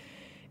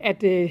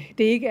at det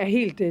ikke er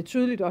helt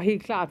tydeligt og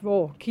helt klart,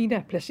 hvor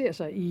Kina placerer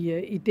sig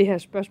i det her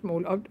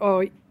spørgsmål.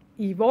 Og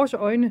i vores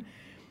øjne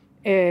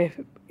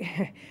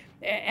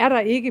er der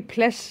ikke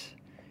plads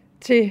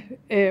til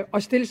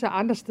at stille sig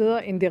andre steder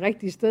end det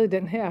rigtige sted i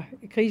den her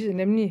krise,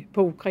 nemlig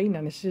på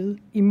ukrainernes side,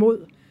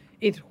 imod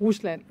et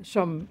Rusland,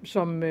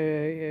 som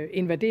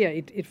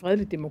invaderer et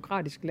fredeligt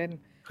demokratisk land.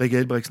 Rikke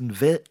Albrechtsen,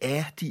 hvad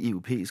er de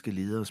europæiske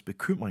lederes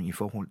bekymring i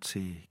forhold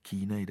til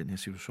Kina i den her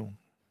situation?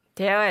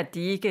 Det er jo, at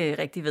de ikke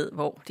rigtig ved,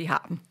 hvor de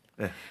har dem.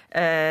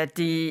 Ja.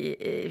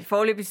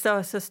 Foreløbig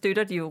så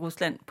støtter de jo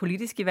Rusland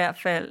politisk i hvert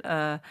fald,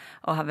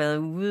 og har været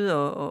ude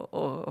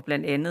og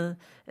blandt andet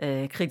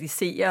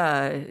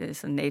kritisere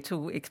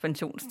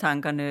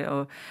NATO-ekspansionstankerne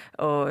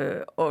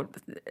og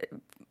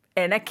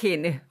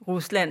anerkende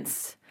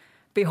Ruslands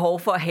behov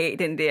for at have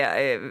den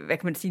der, hvad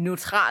kan man sige,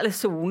 neutrale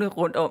zone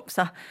rundt om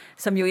sig,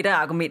 som jo et af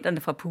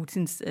argumenterne fra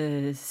Putins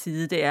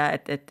side, det er,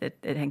 at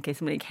han kan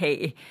simpelthen ikke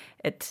have,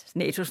 at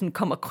NATO sådan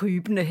kommer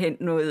krybende hen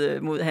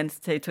mod hans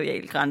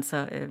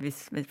territorialgrænser,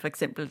 hvis for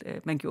eksempel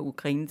man gjorde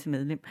Ukraine til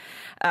medlem.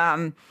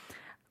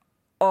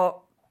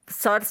 Og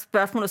så er det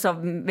spørgsmålet så,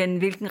 men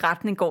hvilken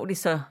retning går de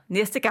så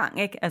næste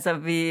gang, ikke? Altså,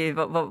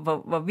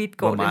 hvor vidt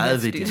går hvor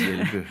meget den vil de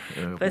hjælpe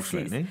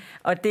Rusland, ikke?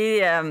 Og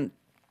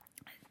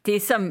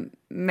det, som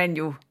man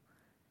jo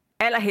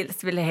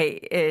allerhelst vil have,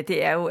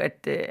 det er jo,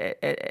 at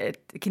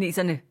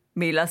kineserne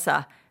melder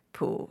sig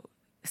på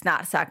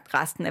snart sagt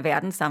resten af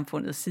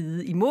verdenssamfundets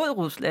side imod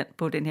Rusland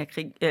på den her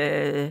krig,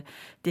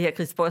 det her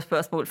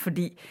krigsspørgsmål,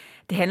 fordi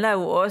det handler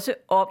jo også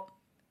om,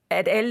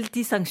 at alle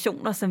de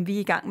sanktioner, som vi er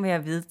i gang med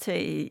at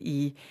vedtage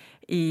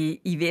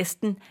i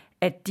Vesten,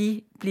 at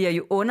de bliver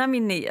jo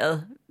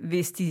undermineret,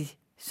 hvis de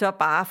så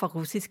bare fra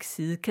russisk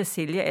side kan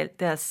sælge alt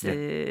deres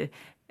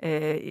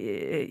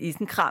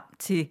isenkram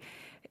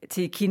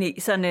til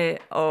kineserne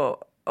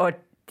og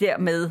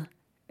dermed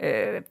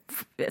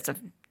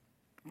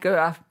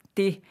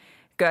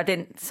gør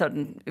den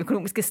sådan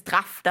økonomiske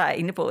straf, der er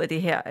indebåret i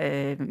det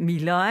her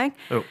mildere, ikke?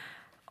 Jo.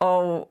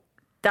 Og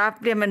der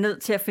bliver man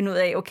nødt til at finde ud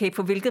af, okay,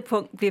 på hvilket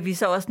punkt bliver vi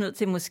så også nødt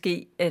til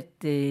måske at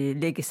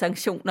lægge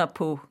sanktioner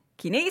på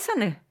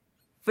kineserne,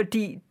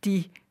 fordi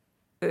de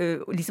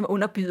ligesom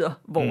underbyder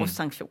vores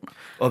sanktioner.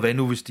 Og hvad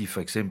nu, hvis de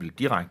for eksempel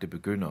direkte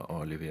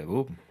begynder at levere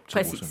våben til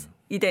Præcis. russerne?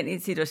 I den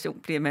situation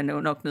bliver man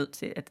jo nok nødt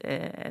til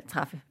at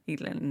træffe en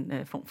eller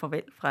anden form for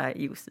valg fra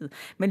EU's side.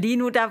 Men lige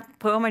nu, der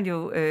prøver man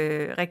jo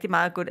rigtig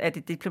meget godt af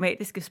det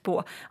diplomatiske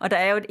spor, og der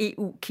er jo et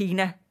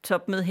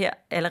EU-Kina-topmøde her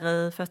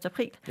allerede 1.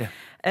 april,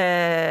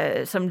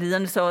 som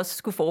lederne så også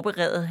skulle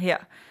forberede her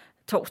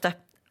torsdag.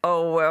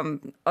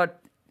 Og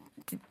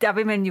der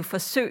vil man jo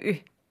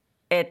forsøge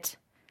at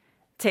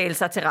tale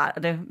sig til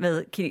rette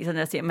med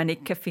kineserne og se, at man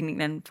ikke kan finde en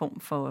eller anden form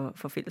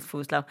for fælles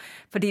fodslag.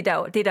 Fordi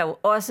det, der jo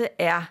også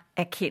er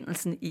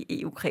erkendelsen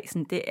i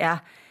EU-kredsen, det er,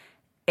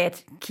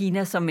 at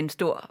Kina som en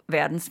stor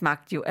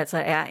verdensmagt jo altså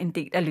er en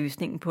del af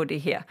løsningen på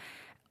det her.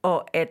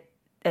 Og at,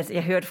 altså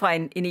jeg hørte fra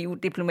en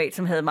EU-diplomat,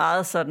 som havde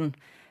meget sådan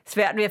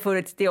svært ved at få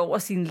det over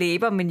sine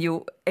læber, men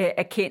jo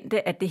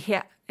erkendte, at det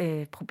her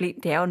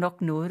problem, det er jo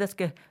nok noget, der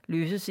skal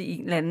løses i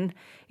en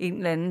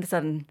eller anden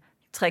sådan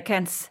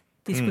trekants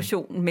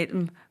diskussionen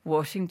mellem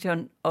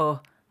Washington og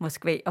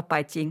Moskva og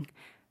Beijing.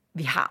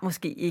 Vi har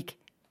måske ikke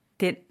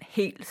den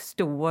helt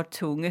store,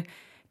 tunge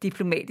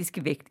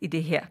diplomatiske vægt i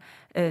det her,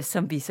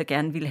 som vi så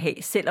gerne vil have,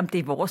 selvom det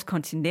er vores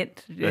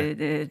kontinent,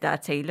 der er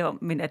tale om,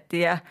 men at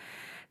der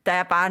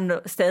er bare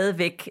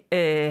stadigvæk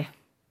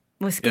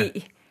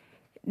måske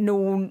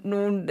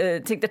nogle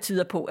ting, der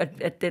tyder på,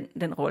 at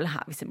den rolle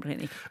har vi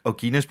simpelthen ikke. Og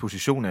Kinas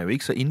position er jo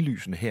ikke så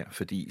indlysende her,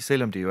 fordi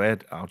selvom det jo er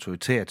et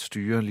autoritært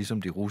styre,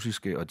 ligesom det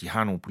russiske, og de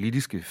har nogle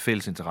politiske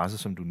fælles interesser,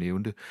 som du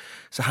nævnte,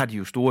 så har de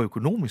jo store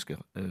økonomiske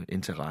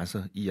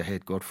interesser i at have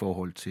et godt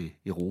forhold til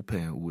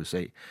Europa og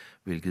USA,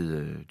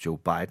 hvilket Joe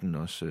Biden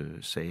også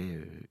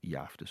sagde i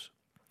aftes.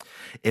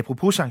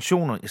 Apropos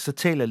sanktioner, så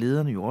taler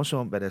lederne jo også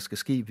om, hvad der skal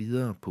ske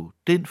videre på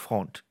den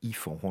front i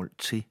forhold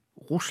til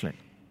Rusland.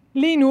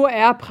 Lige nu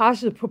er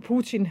presset på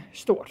Putin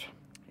stort.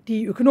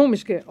 De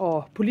økonomiske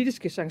og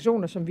politiske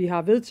sanktioner, som vi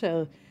har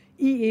vedtaget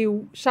i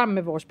EU sammen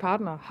med vores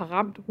partnere, har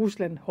ramt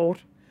Rusland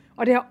hårdt.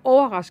 Og det har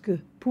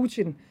overrasket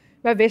Putin,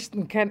 hvad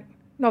Vesten kan,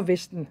 når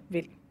Vesten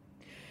vil.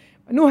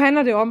 Og nu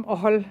handler det om at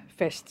holde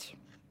fast.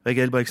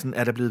 Rikke Albrechtsen,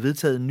 er der blevet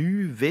vedtaget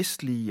nye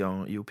vestlige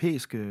og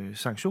europæiske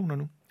sanktioner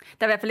nu?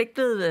 Der er i hvert fald ikke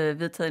blevet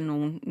vedtaget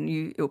nogle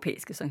nye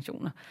europæiske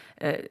sanktioner.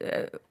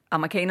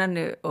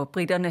 Amerikanerne og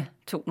britterne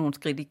tog nogle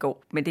skridt i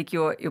går, men det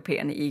gjorde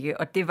europæerne ikke,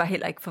 og det var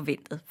heller ikke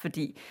forventet,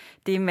 fordi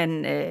det,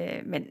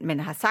 man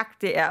har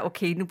sagt, det er,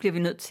 okay, nu bliver vi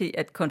nødt til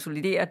at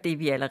konsolidere det,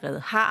 vi allerede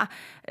har,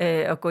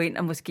 og gå ind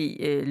og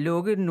måske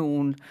lukke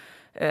nogle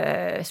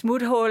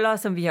smuthuller,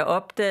 som vi har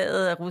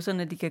opdaget, at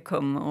russerne de kan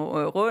komme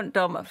rundt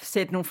om, og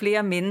sætte nogle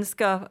flere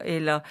mennesker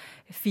eller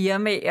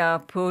firmaer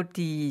på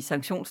de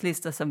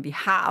sanktionslister, som vi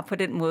har, og på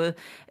den måde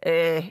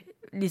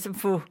ligesom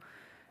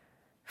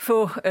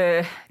få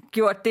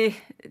gjort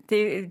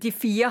de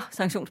 4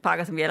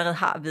 sanktionspakker, som vi allerede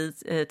har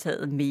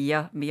vedtaget,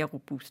 mere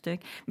robuste.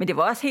 Ikke? Men det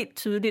var også helt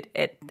tydeligt,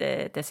 at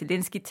da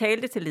Zelensky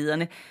talte til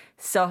lederne,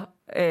 så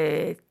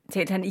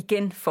talte han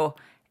igen for,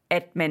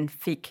 at man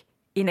fik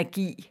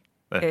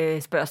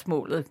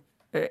spørgsmålet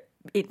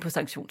ind på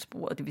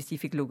sanktionsbordet, det vil sige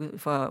fik lukket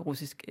for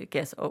russisk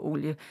gas og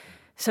olie,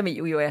 som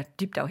EU jo er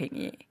dybt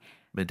afhængig af.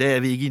 Men der er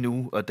vi ikke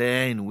endnu, og der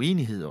er en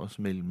uenighed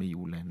også mellem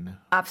EU-landene.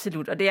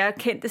 Absolut, og det er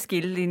kendte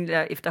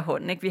skillelinjer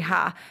efterhånden. Ikke? Vi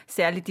har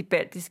særligt de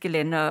baltiske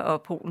lande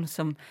og Polen,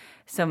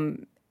 som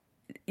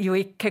jo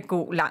ikke kan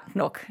gå langt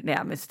nok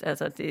nærmest,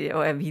 altså det,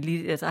 og er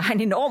villige, altså har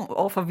en enorm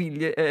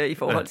overforvilje i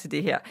forhold til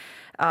det her.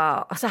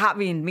 Og så har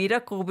vi en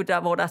midtergruppe,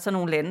 hvor der er så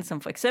nogle lande,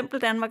 som for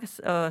eksempel Danmark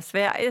og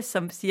Sverige,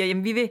 som siger,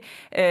 jamen vi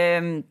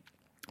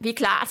er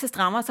klar til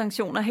strammere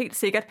sanktioner, helt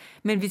sikkert,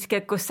 men vi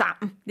skal gå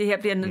sammen. Det her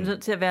bliver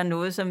nødt til at være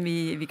noget, som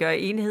vi gør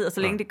i enighed, og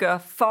så længe det gør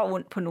for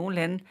ondt på nogle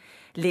lande,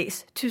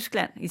 læs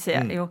Tyskland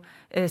især jo,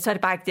 så er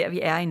det bare ikke der, vi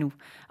er endnu.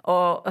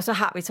 Og så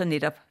har vi så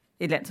netop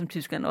et land som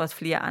Tyskland, og også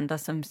flere andre,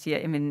 som siger,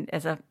 jamen,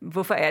 altså,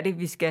 hvorfor er det,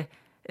 vi skal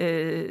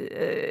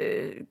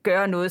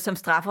gøre noget, som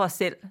straffer os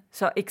selv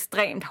så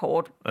ekstremt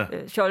hårdt.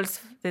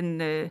 Scholz,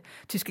 den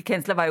tyske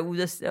kansler, var jo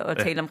ude og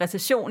tale om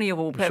recession i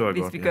Europa,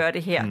 hvis vi gør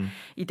det her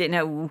i den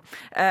her uge.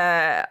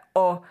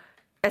 Og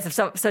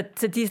altså,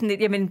 så de er sådan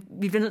lidt, jamen,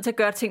 vi bliver nødt til at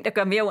gøre ting, der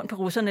gør mere ondt på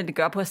russerne, end det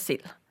gør på os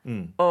selv.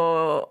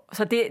 Og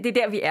så det er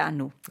der, vi er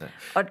nu. Ja.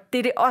 Og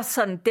det også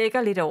sådan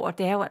dækker lidt over,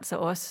 det er jo altså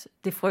også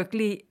det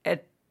frygtelige,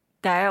 at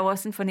der er jo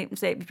også en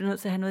fornemmelse af, at vi bliver nødt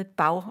til at have noget i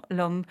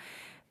baglommen,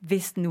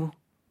 hvis nu,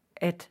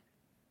 at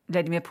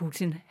Vladimir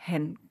Putin,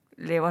 han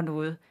laver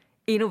noget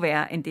endnu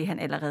værre, end det han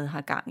allerede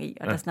har gang i.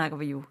 Og der snakker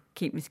vi jo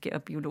kemiske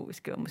og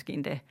biologiske, og måske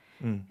endda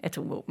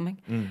atomvåben.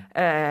 Ikke?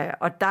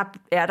 Og der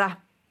er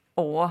der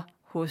over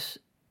hos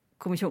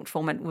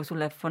kommissionsformand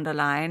Ursula von der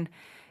Leyen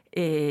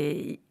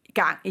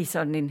gang i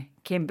sådan en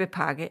kæmpe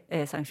pakke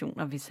af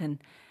sanktioner, hvis han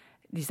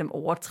ligesom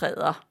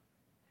overtræder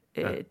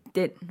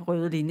den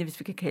røde linje, hvis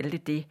vi kan kalde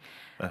det det.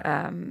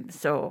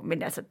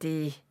 Men altså,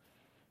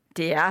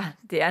 det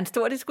er en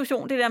stor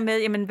diskussion, det der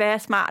med, jamen, hvad er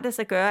smartest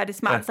at gøre? Er det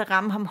smartest at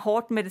ramme ham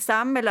hårdt med det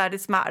samme, eller er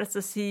det smartest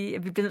at sige,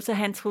 at vi bliver nødt til at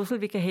have en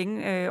trussel, vi kan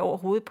hænge over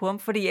hovedet på ham?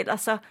 Fordi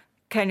ellers så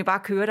kan han jo bare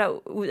køre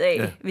der ud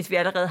af, hvis vi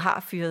allerede har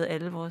fyret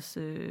alle vores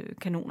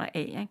kanoner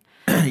af.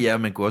 Ikke? Ja,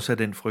 man kunne også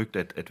have den frygt,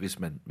 at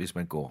hvis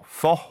man går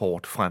for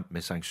hårdt frem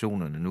med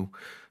sanktionerne nu,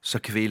 så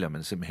kvæler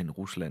man simpelthen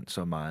Rusland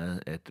så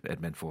meget,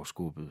 at man får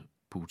skubbet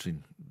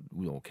Putin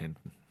ud over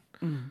kanten.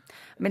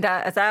 Men der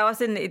er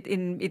også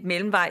et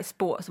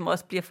mellemvejsspor, som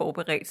også bliver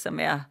forberedt, som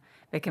er,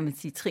 hvad kan man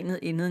sige, trinet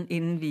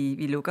inden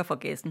vi lukker for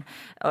gassen.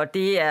 Og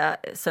det er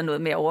så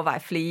noget med at overveje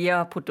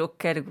flere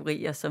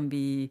produktkategorier, som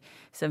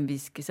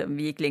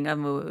vi ikke længere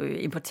må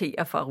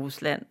importere fra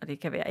Rusland. Og det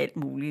kan være alt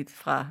muligt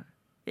fra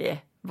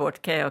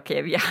vodka og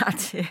kaviar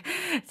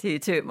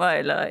til tømmer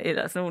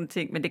eller sådan nogle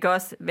ting. Men det kan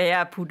også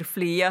være at putte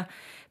flere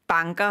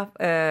banker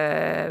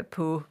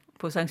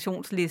på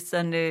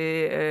sanktionslisterne,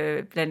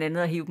 blandt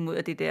andet at hive dem ud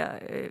af det der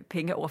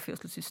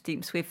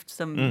pengeoverførselssystem SWIFT,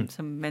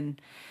 som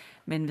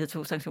man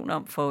vedtog sanktioner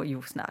om for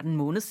jo snart en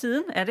måned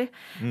siden, er det.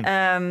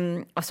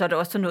 Og så er der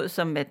også noget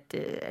som at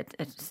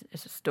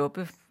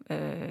stoppe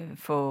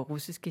for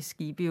russiske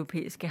skibe i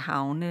europæiske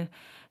havne,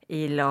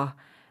 eller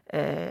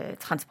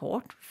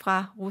transport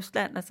fra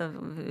Rusland, altså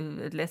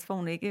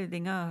lastvogne ikke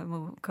længere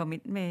må komme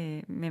ind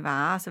med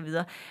varer og så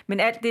videre. Men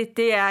alt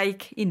det er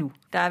ikke endnu.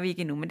 Der er vi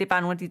ikke endnu. Men det er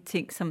bare nogle af de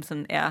ting, som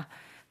sådan er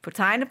på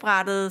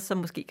tegnebrættet, som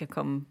måske kan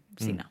komme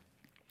senere.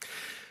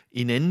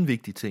 En anden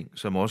vigtig ting,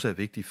 som også er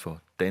vigtig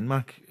for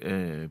Danmark,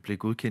 blev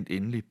godkendt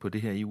endeligt på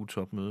det her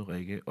EU-topmøde,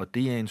 Rikke, og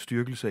det er en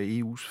styrkelse af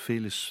EU's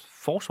fælles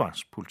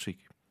forsvarspolitik.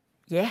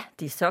 Ja,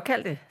 det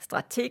såkaldte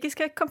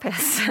strategiske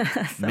kompas.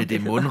 Med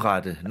det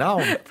mundrette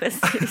navn.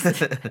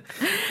 Præcis.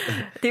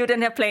 Det er jo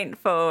den her plan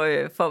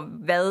for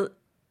hvad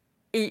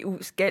EU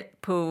skal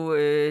på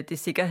det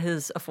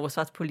sikkerheds- og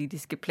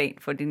forsvarspolitiske plan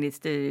for de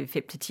næste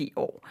 5-10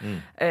 år.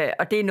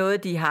 Og det er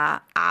noget, de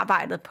har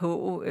arbejdet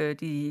på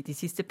de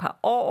sidste par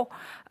år,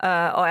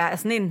 og er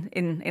sådan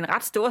en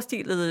ret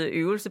storstilet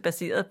øvelse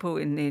baseret på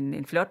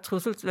en flot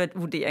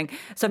trusselsvurdering,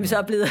 som så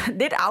er blevet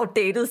lidt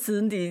outdated,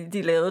 siden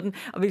de lavede den,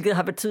 og hvilket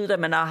har betydet, at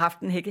man har haft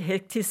en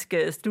hektisk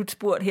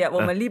slutspurt her,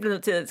 hvor man lige blev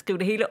nødt til at skrive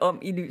det hele om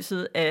i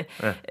lyset af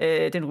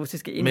den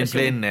russiske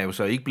invasion. Men planen er jo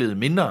så ikke blevet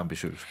mindre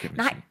ambitiøs, kan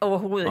man sige. Nej,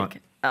 overhovedet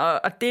ikke.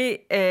 Og det,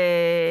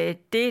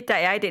 der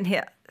er i den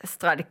her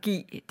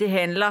strategi, det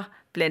handler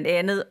blandt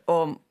andet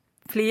om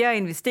flere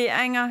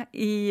investeringer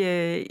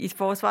i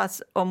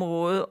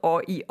forsvarsområdet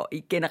og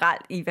i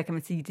generelt i, hvad kan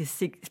man sige,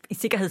 i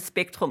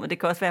sikkerhedsspektrummet. Det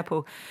kan også være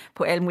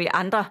på alle mulige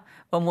andre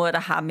områder, der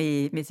har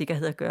med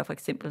sikkerhed at gøre, for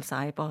eksempel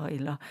cyber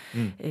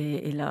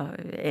eller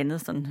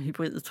andet sådan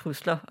hybride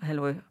trusler.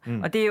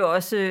 Og det er jo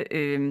også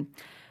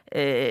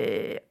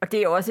og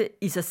det er også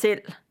i sig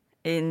selv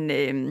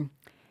en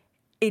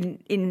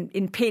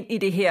pind i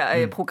det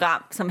her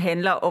program, som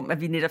handler om,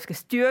 at vi netop skal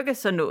styrke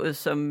sådan noget,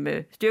 som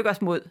styrker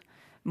os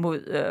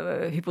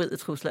mod hybride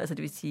trusler, altså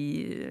det vil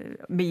sige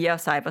mere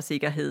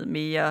cybersikkerhed,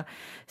 mere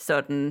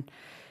sådan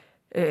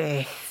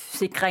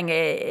sikring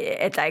af,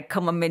 at der ikke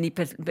kommer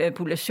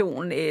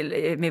manipulation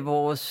med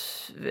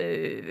vores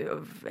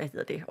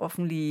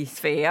offentlige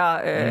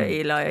sfære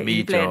eller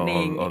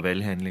indblanding og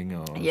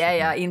valghandlinger.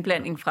 Ja,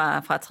 indblanding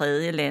fra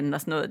tredje lande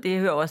og sådan noget. Det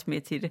hører også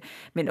med til det.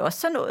 Men også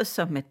sådan noget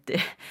som,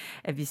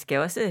 at vi skal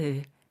også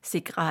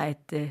sikre,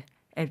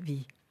 at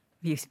vi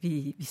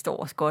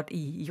står os godt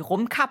i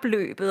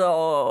rumkapløbet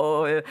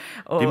og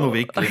det må vi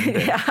ikke glemme.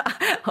 Ja,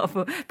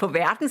 og på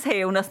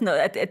verdenshaven og sådan noget,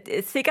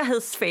 at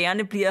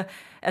sikkerhedssfærerne bliver,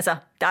 altså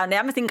der er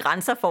nærmest ingen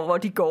grænser for, hvor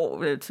de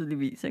går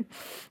tydeligvis, ikke?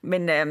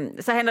 Men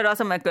så handler det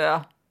også om at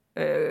gøre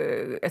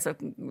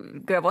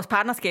vores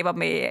partnerskaber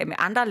med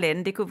andre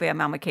lande. Det kunne være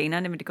med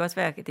amerikanerne, men det kan også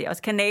være, det er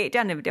også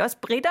canadierne, det er også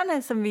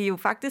britterne, som vi jo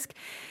faktisk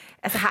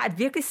har et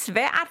virkelig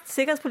svært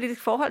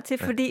sikkerhedspolitisk forhold til,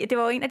 fordi det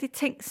var jo en af de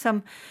ting,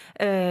 som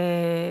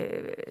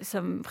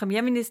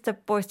premierminister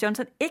Boris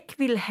Johnson ikke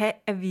ville have,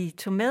 at vi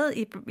tog med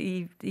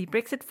i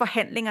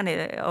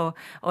Brexit-forhandlingerne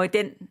og i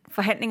den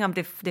forhandling om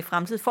det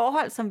fremtidige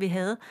forhold, som vi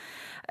havde.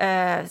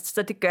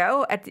 Så det gør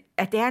jo,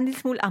 at det er en lille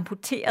smule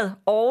amputeret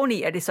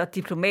oveni, at det så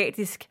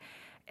diplomatisk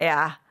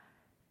er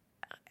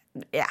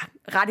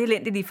ret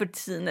elendigt lige for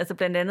tiden. Altså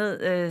blandt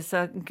andet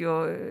så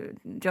gjorde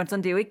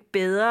Johnson det jo ikke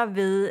bedre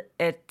ved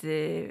at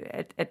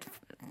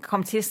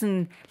komme til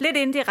sådan lidt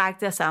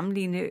indirekte at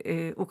sammenligne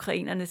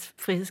ukrainernes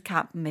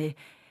frihedskamp med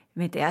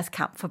deres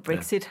kamp for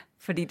Brexit.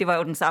 Fordi det var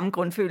jo den samme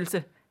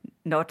grundfølelse.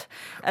 Og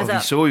vi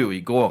så jo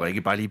i går,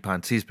 Rikke, bare lige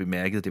parentes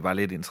bemærket, det var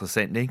lidt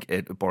interessant, ikke?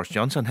 At Boris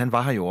Johnson, han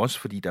var her jo også,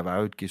 fordi der var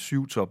jo et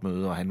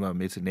G7-topmøde, og han var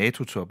med til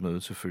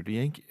NATO-topmødet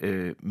selvfølgelig,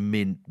 ikke?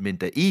 Men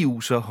da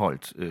EU så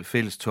holdt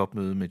fælles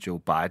topmøde med Joe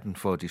Biden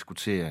for at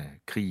diskutere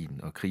krigen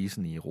og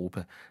krisen i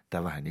Europa, der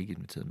var han ikke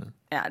inviteret med.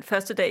 Ja, den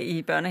første dag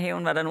i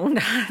børnehaven var der nogen,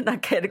 der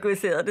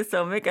kategoriserede det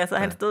som, ikke? Altså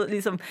han stod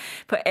ligesom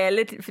på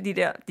alle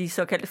de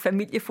såkaldte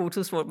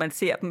familiefotos, hvor man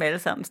ser dem alle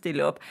sammen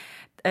stille op.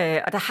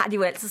 Og der har de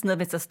jo altid sådan noget,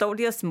 men så står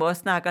de og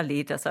småsnakker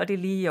lidt, og så er det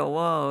lige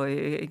over og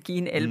give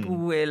en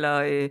albue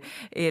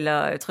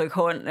eller trykke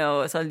hånd,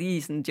 og så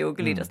lige sådan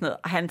joke lidt og sådan noget.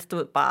 Og han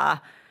stod bare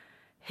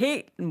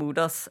helt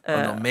mutters.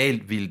 Og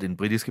normalt ville den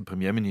britiske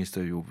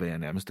premierminister jo være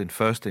nærmest den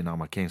første, en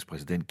amerikansk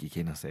præsident gik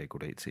hen og sagde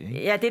goddag til,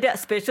 ikke? Ja, det der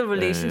special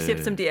relationship,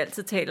 som de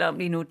altid taler om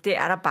lige nu, det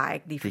er der bare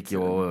ikke lige for det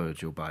gjorde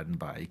Joe Biden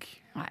bare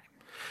ikke. Nej.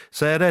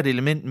 Så er der et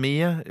element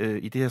mere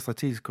i det her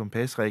strategiske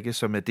kompas, Rikke,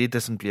 som er det, der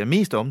sådan bliver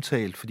mest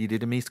omtalt, fordi det er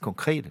det mest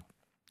konkrete.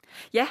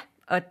 Ja,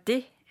 og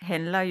det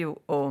handler jo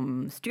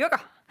om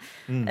styrker.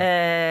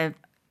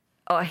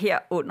 Og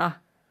herunder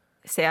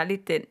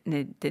særligt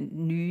den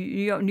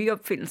nye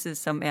opfindelse,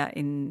 som er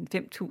en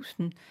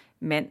 5.000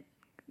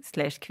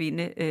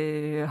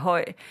 mand/kvinde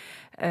høj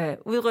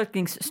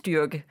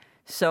udrykningsstyrke,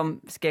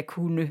 som skal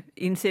kunne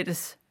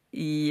indsættes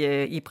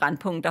i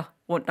brandpunkter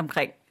rundt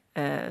omkring,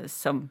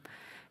 som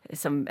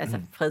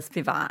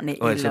fredsbevarende.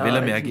 Og altså vel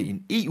at mærke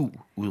en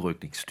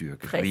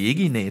EU-udrykningsstyrke. Vi er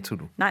ikke i NATO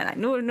nu. Nej,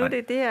 nu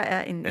det her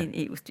er en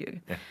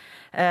EU-styrke.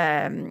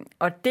 Ja.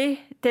 Og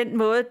den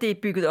måde, det er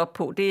bygget op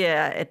på, det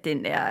er,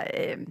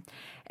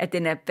 at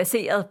den er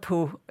baseret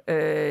på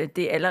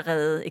det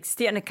allerede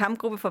eksisterende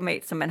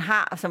kampgruppeformat, som man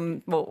har,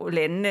 hvor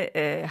landene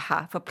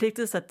har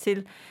forpligtet sig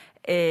til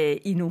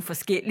i nogle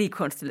forskellige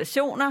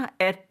konstellationer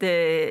at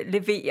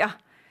levere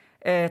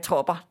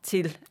tropper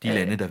til de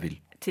lande, der vil.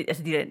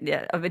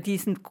 Og de er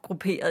sådan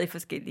grupperet i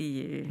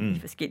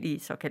forskellige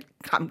såkaldte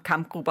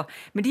kampgrupper.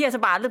 Men de er så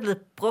bare aldrig blevet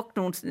brugt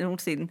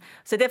nogensinde.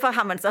 Så derfor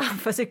har man så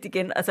forsøgt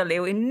igen at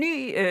lave en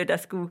ny, der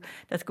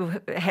skulle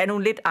have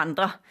nogle lidt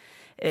andre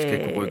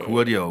skal kunne rykke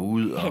hurtigere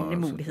ud.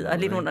 Handlemuligheder, og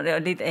lidt under det,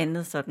 og lidt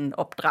andet sådan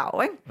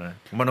opdrag, ikke?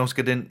 Ja. Hvornår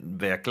skal den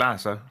være klar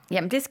så?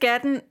 Jamen, det skal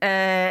den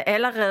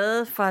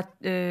allerede fra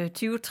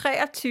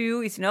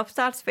 2023 i sin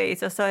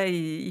opstartsfase, og så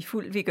i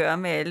fuld vi gør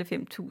med alle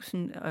 5.000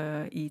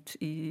 i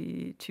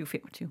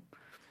 2025.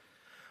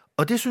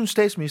 Og det synes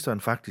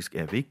statsministeren faktisk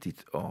er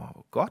vigtigt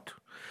og godt.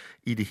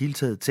 I det hele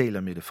taget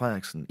taler Mette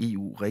Frederiksen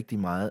EU rigtig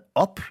meget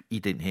op i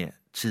den her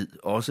tid.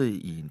 Også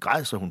i en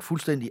grad, så hun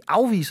fuldstændig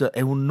afviser,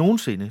 at hun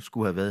nogensinde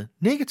skulle have været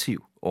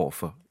negativ over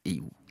for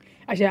EU.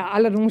 Altså, jeg har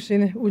aldrig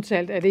nogensinde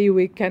udtalt, at EU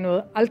ikke kan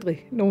noget.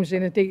 Aldrig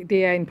nogensinde.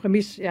 Det er en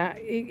præmis, jeg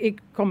ikke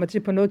kommer til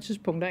på noget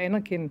tidspunkt at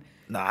anerkende.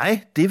 Nej,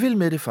 det vil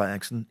Mette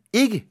Frederiksen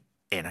ikke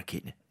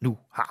anerkende. Nu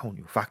har hun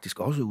jo faktisk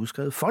også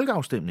udskrevet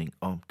folkeafstemning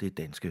om det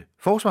danske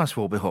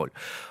forsvarsforbehold.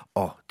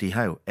 Og det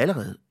har jo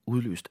allerede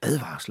udløst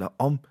advarsler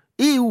om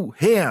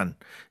EU-hæren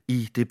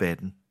i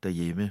debatten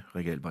derhjemme,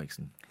 Rikke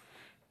Albrigtsen.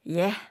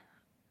 Ja,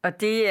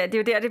 og det er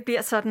jo der, det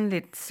bliver sådan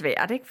lidt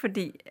svært, ikke?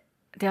 Fordi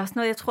det er også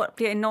noget, jeg tror,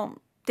 bliver enormt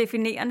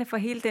definerende for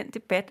hele den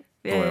debat,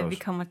 vi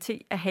kommer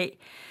til at have.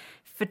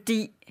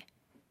 Fordi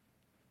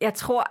jeg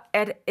tror,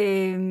 at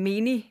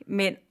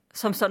menigmænd,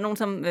 som sådan nogen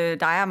som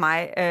dig og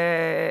mig,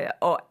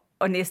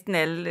 og næsten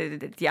alle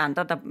de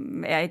andre, der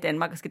er i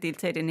Danmark og skal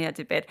deltage i den her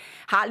debat,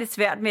 har lidt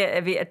svært med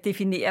at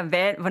definere,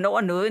 hvornår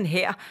er noget en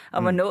hær,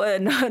 og hvornår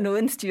er noget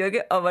en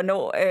styrke, og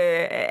hvornår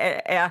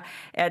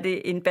er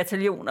det en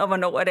bataljon, og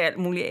hvornår er det alt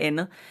muligt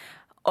andet.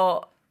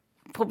 Og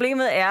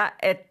problemet er,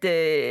 at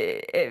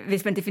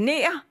hvis man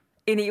definerer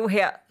en EU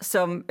her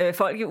som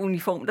folk i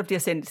uniform, der bliver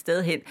sendt et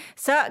sted hen,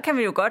 så kan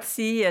man jo godt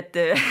sige, at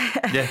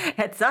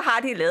så har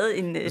de lavet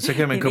en så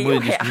kan man komme ud i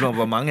en diskussion om,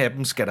 hvor mange af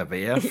dem skal der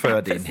være,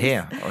 før det er en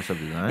hær, og så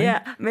videre. Ikke? Ja,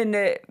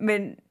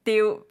 men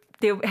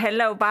det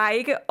handler jo bare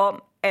ikke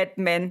om, at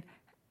man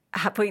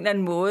har på en eller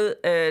anden måde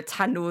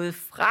tager noget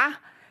fra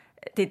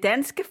det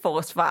danske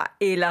forsvar,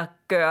 eller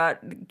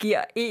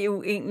giver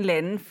EU en eller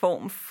anden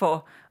form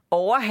for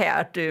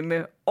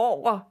overherredømme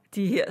over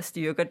de her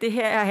styrker. Det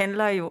her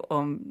handler jo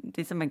om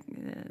det, som man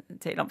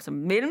taler om som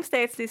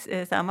mellemstatsligt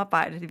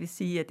samarbejde, det vil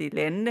sige, at det er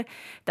landene,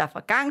 der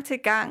fra gang til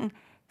gang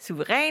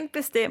suverænt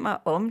bestemmer,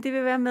 om de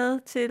vil være med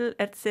til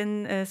at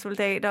sende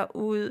soldater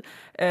ud.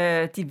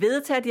 De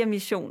vedtager de her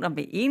missioner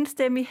med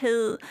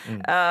enstemmighed,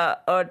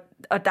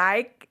 og der er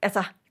ikke,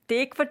 altså, det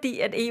er ikke fordi,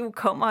 at EU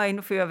kommer og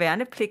indfører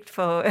værnepligt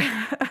for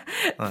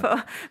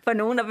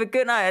nogen, og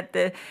begynder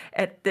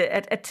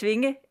at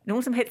tvinge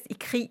nogen som helst i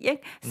krig.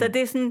 Ikke? Så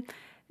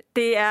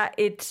det er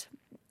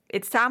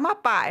et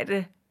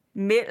samarbejde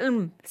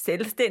mellem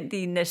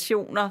selvstændige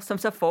nationer, som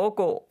så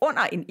foregår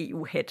under en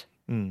EU-hat.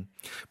 Mm.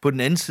 På den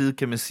anden side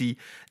kan man sige,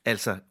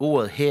 altså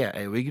ordet her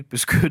er jo ikke et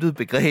beskyttet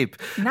begreb,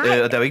 og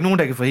der er jo ikke nogen,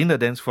 der kan forhindre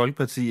Dansk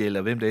Folkeparti,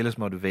 eller hvem det ellers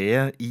måtte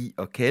være, i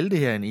at kalde det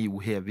her en EU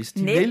her, hvis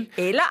de vil.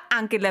 Eller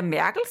Angela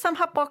Merkel, som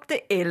har brugt det,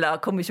 eller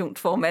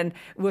kommissionsformand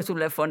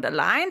Ursula von der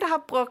Leyen, der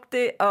har brugt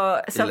det,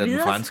 og så eller videre.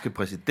 Den franske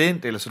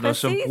præsident, eller sådan noget,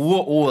 som bruger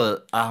ordet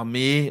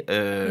armé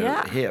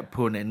her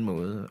på en anden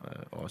måde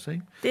også,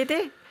 ikke? Det er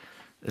det.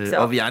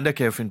 Og vi andre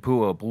kan jo finde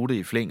på at bruge det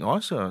i flæng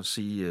også, og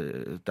sige,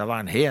 der var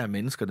en hær af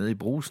mennesker nede i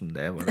Brugsen,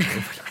 der var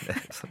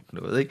sådan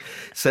noget, ikke?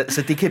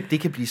 Så det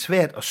kan blive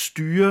svært at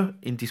styre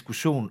en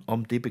diskussion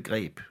om det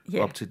begreb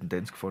op til den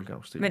danske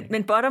folkeafstemning.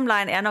 Men bottom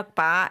line er nok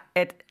bare,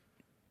 at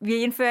vi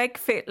indfører ikke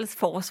fælles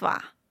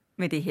forsvar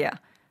med det her.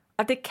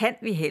 Og det kan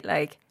vi heller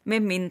ikke,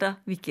 medmindre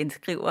vi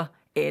genskriver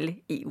alle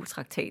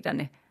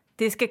EU-traktaterne.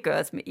 Det skal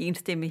gøres med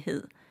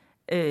enstemmighed,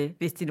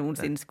 hvis det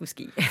nogensinde skulle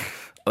ske.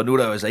 Og nu er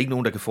der jo altså ikke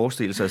nogen, der kan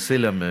forestille sig,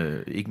 selvom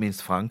ikke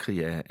mindst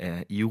Frankrig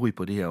er ivrig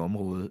på det her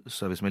område,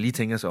 så hvis man lige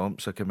tænker sig om,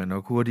 så kan man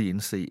nok hurtigt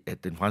indse,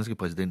 at den franske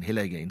præsident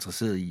heller ikke er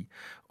interesseret i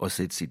at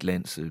sætte sit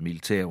lands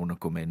militær under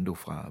kommando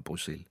fra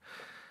Bruxelles.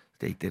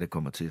 Det er ikke det, der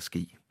kommer til at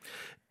ske.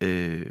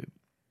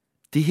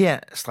 Det her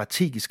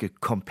strategiske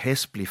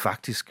kompas blev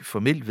faktisk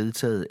formelt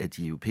vedtaget af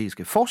de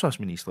europæiske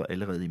forsvarsministre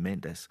allerede i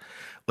mandags.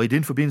 Og i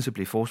den forbindelse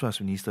blev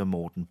forsvarsminister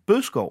Morten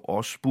Bødskov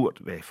også spurgt,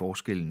 hvad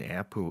forskellen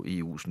er på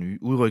EU's nye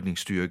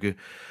udrykningsstyrke,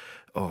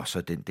 og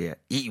så den der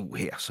EU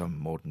her, som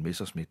Morten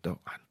Messerschmidt og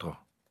andre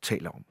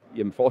taler om.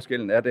 Jamen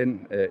forskellen er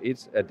den,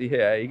 at det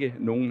her er ikke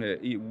nogen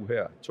EU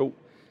her. 2,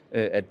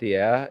 at det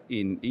er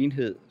en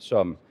enhed,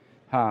 som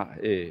har,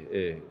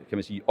 kan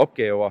man sige,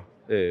 opgaver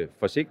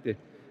for sigte,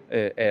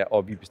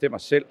 og vi bestemmer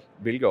selv,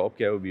 hvilke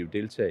opgaver vi vil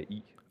deltage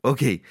i.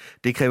 Okay,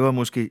 det kræver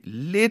måske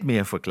lidt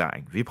mere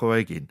forklaring. Vi prøver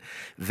igen.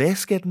 Hvad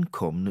skal den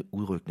kommende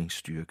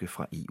udrykningsstyrke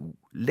fra EU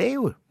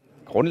lave?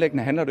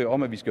 Grundlæggende handler det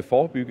om, at vi skal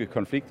forebygge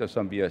konflikter,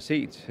 som vi har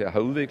set har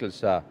udviklet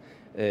sig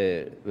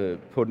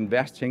på den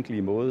værst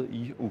tænkelige måde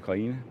i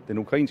Ukraine. Den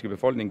ukrainske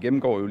befolkning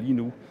gennemgår jo lige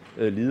nu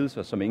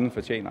lidelser, som ingen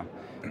fortjener.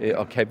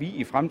 Og kan vi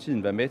i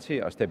fremtiden være med til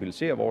at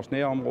stabilisere vores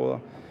nærområder?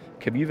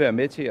 Kan vi være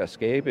med til at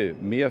skabe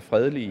mere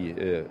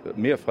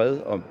fred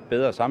og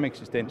bedre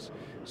sameksistens,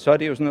 så er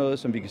det jo sådan noget,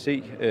 som vi kan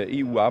se,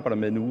 EU arbejder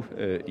med nu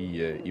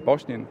i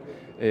Bosnien.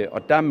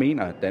 Og der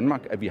mener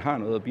Danmark, at vi har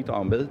noget at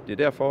bidrage med. Det er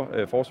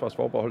derfor,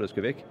 forsvarsforbeholdet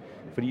skal væk.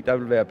 Fordi der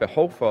vil være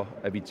behov for,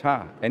 at vi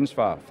tager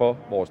ansvar for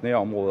vores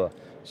nærområder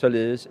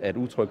således at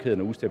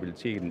utrygheden og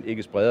ustabiliteten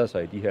ikke spreder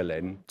sig i de her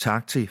lande.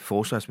 Tak til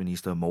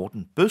forsvarsminister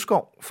Morten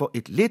Bødskov for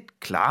et lidt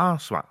klarere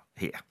svar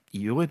her.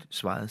 I øvrigt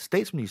svarede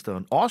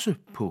statsministeren også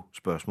på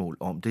spørgsmål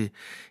om det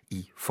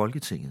i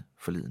Folketinget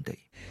forleden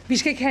dag. Vi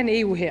skal ikke have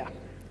en EU her,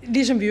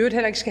 ligesom vi øvrigt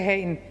heller ikke skal have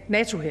en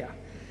NATO her.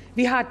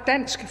 Vi har et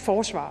dansk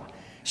forsvar,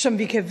 som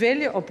vi kan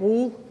vælge at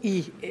bruge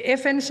i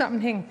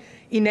FN-sammenhæng,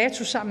 i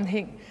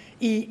NATO-sammenhæng,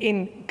 i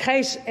en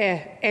kreds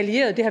af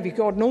allierede, det har vi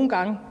gjort nogle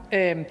gange,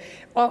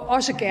 og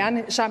også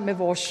gerne sammen med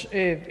vores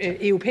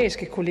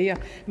europæiske kolleger.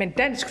 Men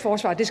dansk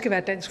forsvar, det skal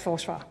være dansk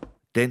forsvar.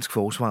 Dansk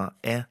forsvar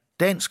er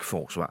dansk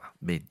forsvar,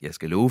 men jeg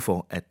skal love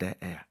for, at der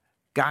er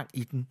gang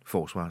i den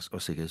forsvars-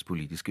 og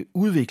sikkerhedspolitiske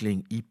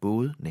udvikling i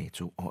både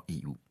NATO og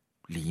EU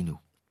lige nu.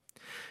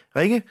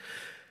 Rikke,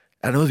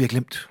 er der noget, vi har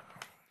glemt?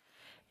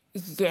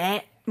 Ja,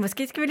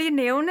 måske skal vi lige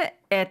nævne,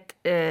 at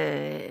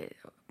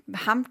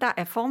ham, der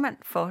er formand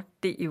for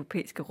det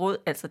europæiske råd,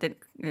 altså den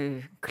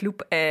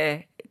klub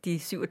af de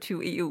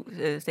 27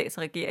 EU-stats-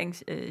 og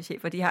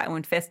regeringschefer, de har jo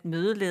en fast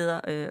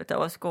mødeleder, der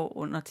også går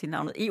under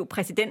tilnavnet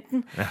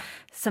EU-præsidenten,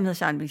 som hedder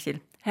Charles Michel.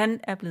 Han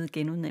er blevet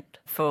genudnævnt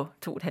for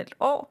 2,5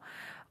 år,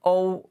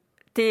 og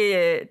det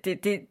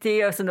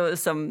er jo sådan noget,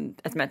 som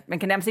altså man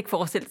kan nærmest ikke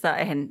forestille sig,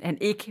 at han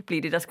ikke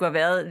blev det. Der skulle have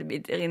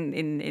været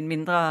en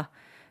mindre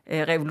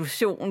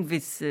revolution,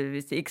 hvis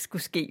det ikke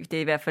skulle ske. Det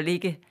er i hvert fald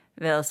ikke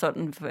været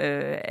sådan,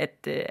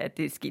 at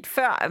det er sket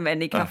før, at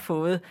man ikke har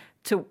fået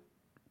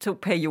to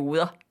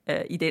perioder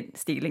i den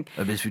stilling.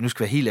 Og hvis vi nu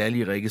skal være helt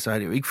ærlige, Rikke, så er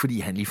det jo ikke, fordi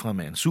han ligefrem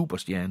er en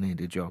superstjerne i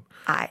det job.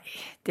 Nej,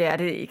 det er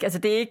det ikke. Altså,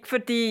 det er ikke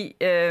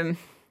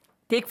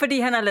fordi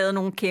han har lavet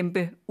nogle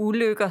kæmpe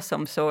ulykker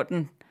som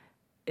sådan,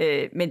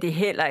 men det er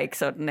heller ikke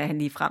sådan, at han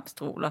ligefrem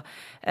stråler.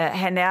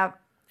 Han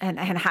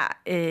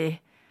har...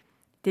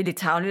 Det er lidt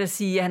tarveligt at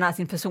sige, at han har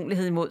sin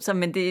personlighed imod sig,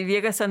 men det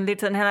virker sådan lidt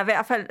sådan, han har i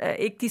hvert fald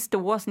ikke de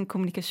store sådan,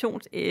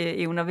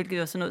 kommunikationsevner, hvilket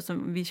er sådan noget,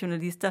 som vi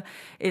journalister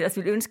ellers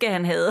ville ønske, at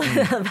han havde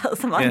været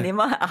så meget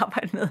nemmere at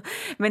arbejde med.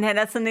 Men han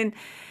er sådan en,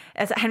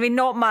 altså han vil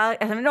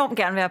enormt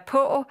gerne være på,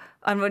 og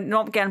han vil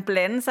enormt gerne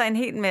blande sig i en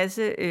hel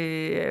masse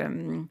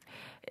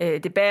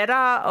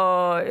debatter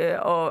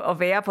og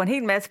være på en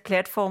hel masse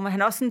platformer.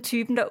 Han er også sådan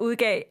typen, der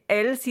udgav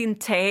alle sine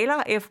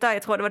taler efter,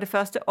 jeg tror, det var det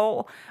første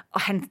år,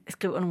 og han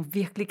skriver nogle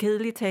virkelig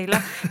kedelige taler.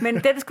 Men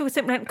det skulle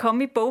simpelthen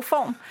komme i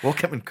bogform. Hvor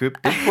kan man købe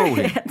den bog?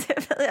 Ja,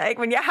 det ved jeg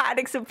ikke, men jeg har et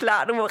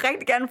eksemplar. Du må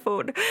rigtig gerne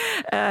få det.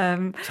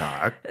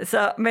 Tak.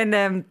 Så,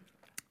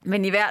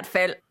 men i hvert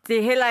fald, det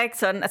er heller ikke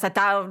sådan, altså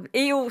der er jo,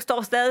 EU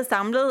står stadig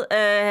samlet.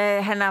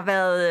 Han har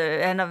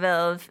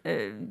været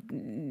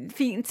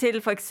fin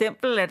til for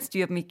eksempel at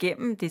styre dem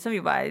igennem det, som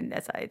jo var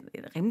et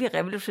rimelig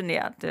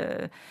revolutionært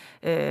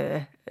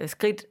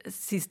skridt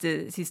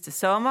sidste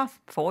sommer,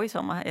 forrige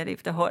sommer er det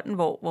efterhånden,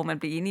 hvor man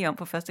blev enige om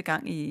for første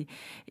gang i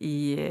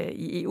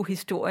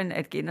EU-historien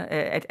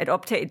at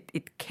optage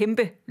et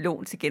kæmpe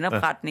lån til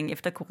genopretning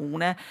efter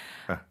corona.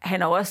 Ja.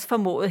 Han har også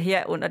formået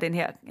her under den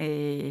her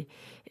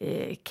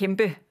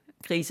kæmpe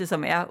krise,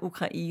 som er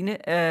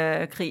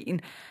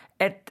Ukraine-krigen,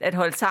 at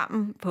holde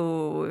sammen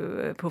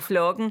på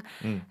flokken.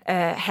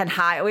 Han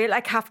har jo heller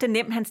ikke haft det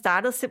nemt. Han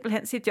startede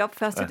simpelthen sit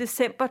job 1.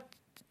 december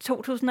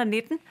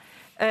 2019.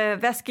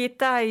 Hvad skete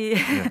der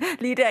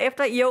lige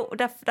derefter? Jo,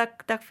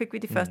 der fik vi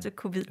de første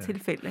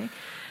covid-tilfælde. Ikke?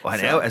 Og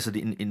han er jo altså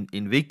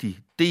en vigtig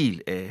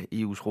del af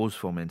EU's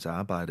rådsformands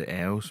arbejde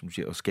er jo, som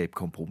siger, at skabe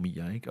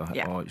kompromiser. Ikke?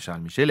 Og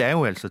Charles Michel er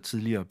jo altså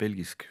tidligere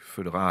belgisk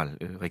føderal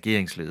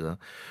regeringsleder,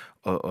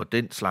 og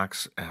den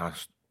slags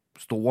har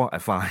store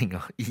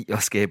erfaringer i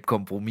at skabe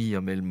kompromiser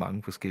mellem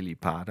mange forskellige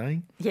parter.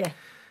 Ikke? Ja.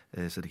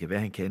 Så det kan være,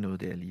 at han kan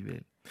noget der alligevel.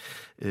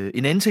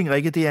 En anden ting,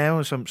 Rikke, det er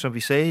jo, som vi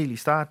sagde i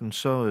starten,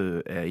 så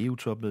er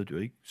EU-topmødet jo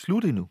ikke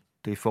slut endnu.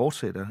 Det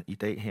fortsætter i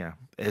dag her,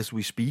 as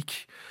we speak.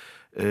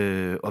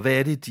 Og hvad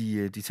er det,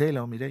 de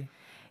taler om i dag?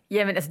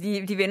 Jamen, altså,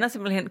 de vender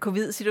simpelthen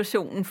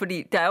covid-situationen,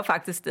 fordi der er jo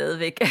faktisk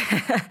stadigvæk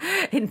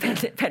en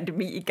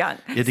pandemi i gang.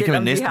 Ja, det kan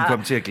man næsten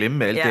komme til at glemme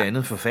med alt det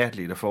andet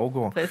forfærdelige, der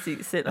foregår.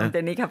 Præcis, selvom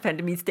den ikke har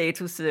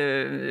pandemistatus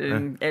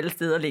alle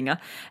steder længere.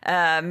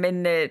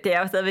 Men det er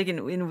jo stadigvæk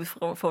en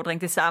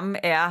udfordring. Det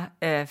samme er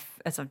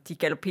altså de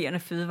galopperende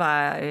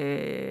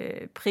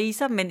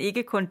fødevarepriser, men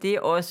ikke kun det,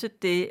 også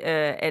det,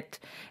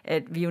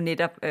 at vi jo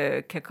netop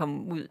kan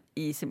komme ud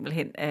i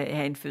simpelthen at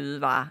have en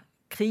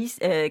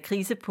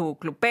fødevarekrise på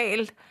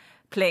globalt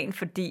plan,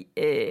 fordi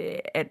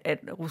at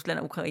Rusland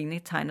og Ukraine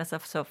tegner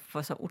sig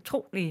for så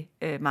utrolig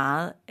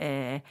meget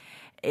af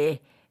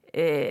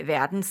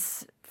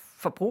verdens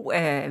forbrug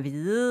af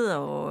hvede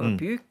og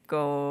byg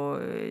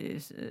og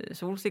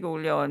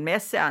solsikkeolie og en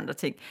masse andre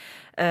ting,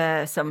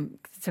 som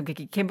kan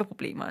give kæmpe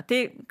problemer.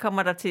 Det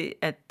kommer der til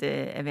at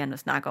være noget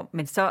snak om.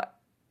 Men så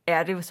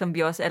er det jo, som vi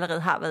også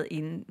allerede har været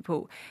inde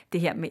på,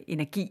 det her med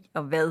energi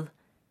og hvad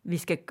vi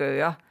skal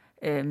gøre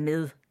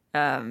med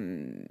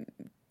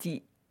de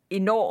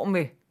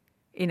enorme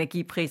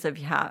energipriser,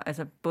 vi har.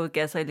 Altså både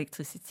gas- og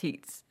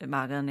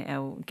elektricitetsmarkederne er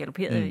jo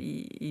galopperet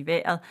i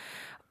vejret.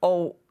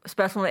 Og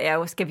spørgsmålet er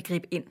jo, skal vi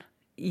gribe ind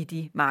i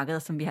de markeder,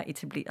 som vi har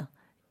etableret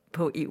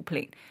på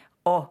EU-plan?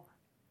 Og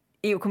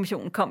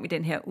EU-kommissionen kom i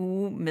den her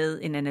uge med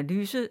en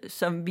analyse,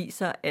 som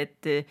viser,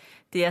 at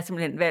det er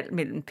simpelthen valg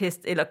mellem pest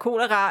eller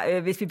kolera,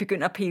 hvis vi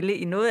begynder at pille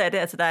i noget af det.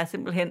 Altså der er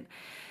simpelthen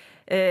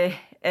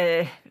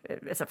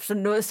altså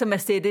sådan noget som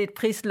at sætte et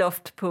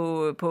prisloft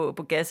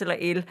på gas eller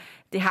el.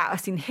 Det har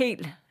også sine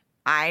helt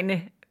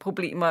egne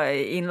problemer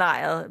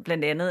indlejret,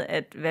 blandt andet,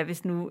 at hvad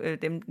hvis nu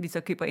dem, vi så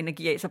køber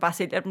energi af, så bare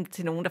sælger dem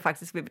til nogen, der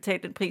faktisk vil betale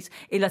den pris,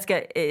 eller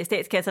skal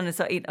statskasserne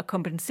så ind og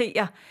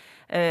kompensere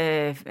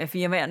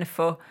firmaerne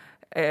for,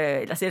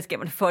 eller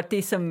selskaberne for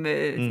det, som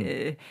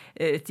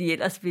de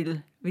ellers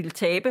ville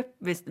tabe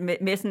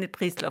med sådan et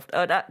prisloft.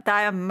 Og der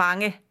er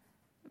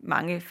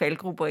mange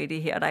faldgrupper i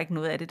det her, og der er ikke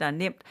noget af det, der er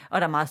nemt,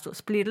 og der er meget stor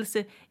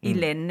splittelse i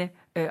landene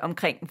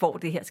omkring, hvor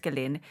det her skal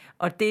lande.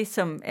 Og det,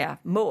 som er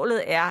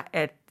målet, er,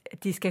 at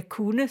de skal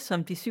kunne,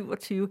 som de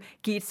 27,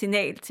 give et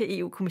signal til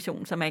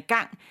EU-kommissionen, som er i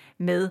gang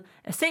med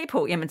at se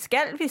på, jamen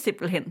skal vi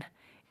simpelthen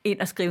ind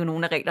og skrive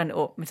nogle af reglerne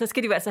om, men så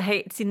skal de jo altså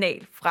have et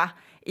signal fra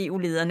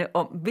EU-lederne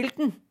om,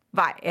 hvilken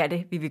vej er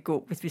det, vi vil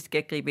gå, hvis vi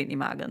skal gribe ind i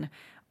markederne.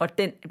 Og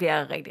den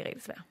bliver rigtig,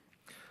 rigtig svær.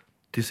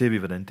 Det ser vi,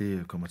 hvordan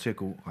det kommer til at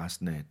gå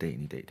resten af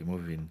dagen i dag. Det må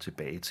vi vende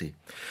tilbage til.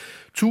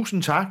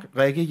 Tusind tak,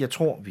 Rikke. Jeg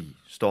tror, vi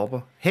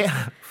stopper her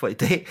for i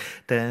dag.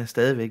 Der er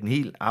stadigvæk en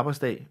hel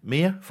arbejdsdag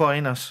mere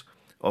foran os.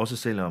 Også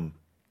selvom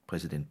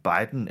præsident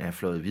Biden er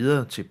fløjet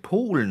videre til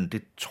Polen.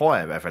 Det tror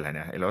jeg i hvert fald, han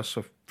er. Eller også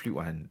så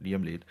flyver han lige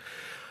om lidt.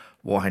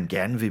 Hvor han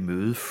gerne vil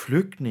møde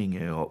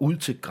flygtninge og ud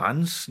til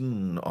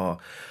grænsen.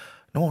 Og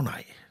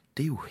nej,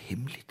 det er jo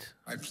hemmeligt.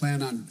 I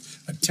plan on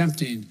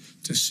attempting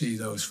to see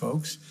those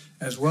folks,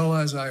 as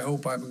well as I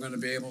hope I'm going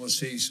to be able to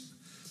see.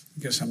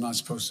 I guess I'm not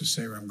supposed to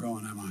say where I'm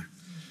going, am I?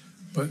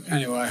 But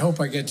anyway, I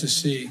hope I get to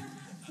see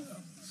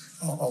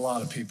a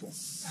lot of people.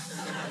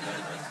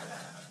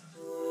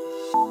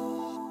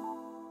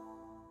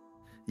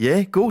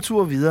 Ja, god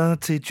tur videre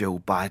til Joe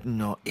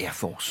Biden og Air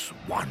Force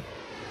One.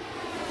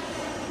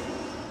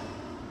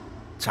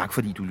 Tak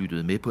fordi du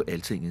lyttede med på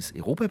Altingets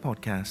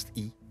Europa-podcast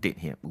i den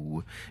her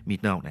uge.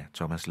 Mit navn er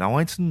Thomas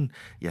Lauritsen.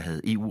 Jeg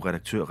havde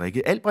EU-redaktør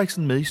Rikke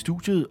Albrechtsen med i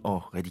studiet,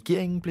 og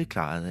redigeringen blev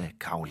klaret af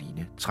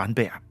Caroline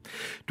Tranberg.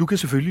 Du kan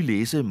selvfølgelig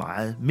læse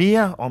meget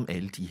mere om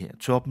alle de her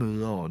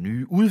topmøder og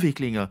nye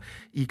udviklinger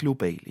i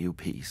global,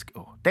 europæisk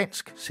og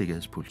dansk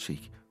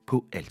sikkerhedspolitik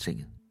på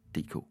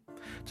altinget.dk.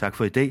 Tak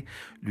for i dag.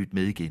 Lyt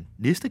med igen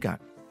næste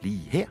gang, lige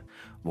her,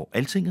 hvor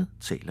Altinget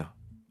taler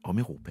om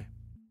Europa.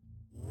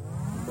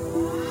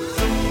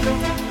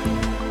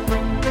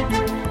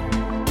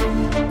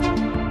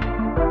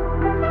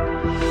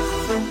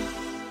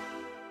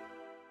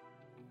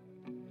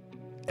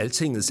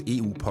 Altingets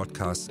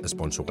EU-podcast er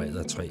sponsoreret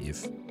af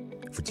 3F,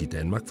 fordi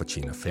Danmark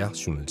fortjener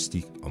fair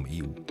journalistik om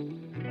EU.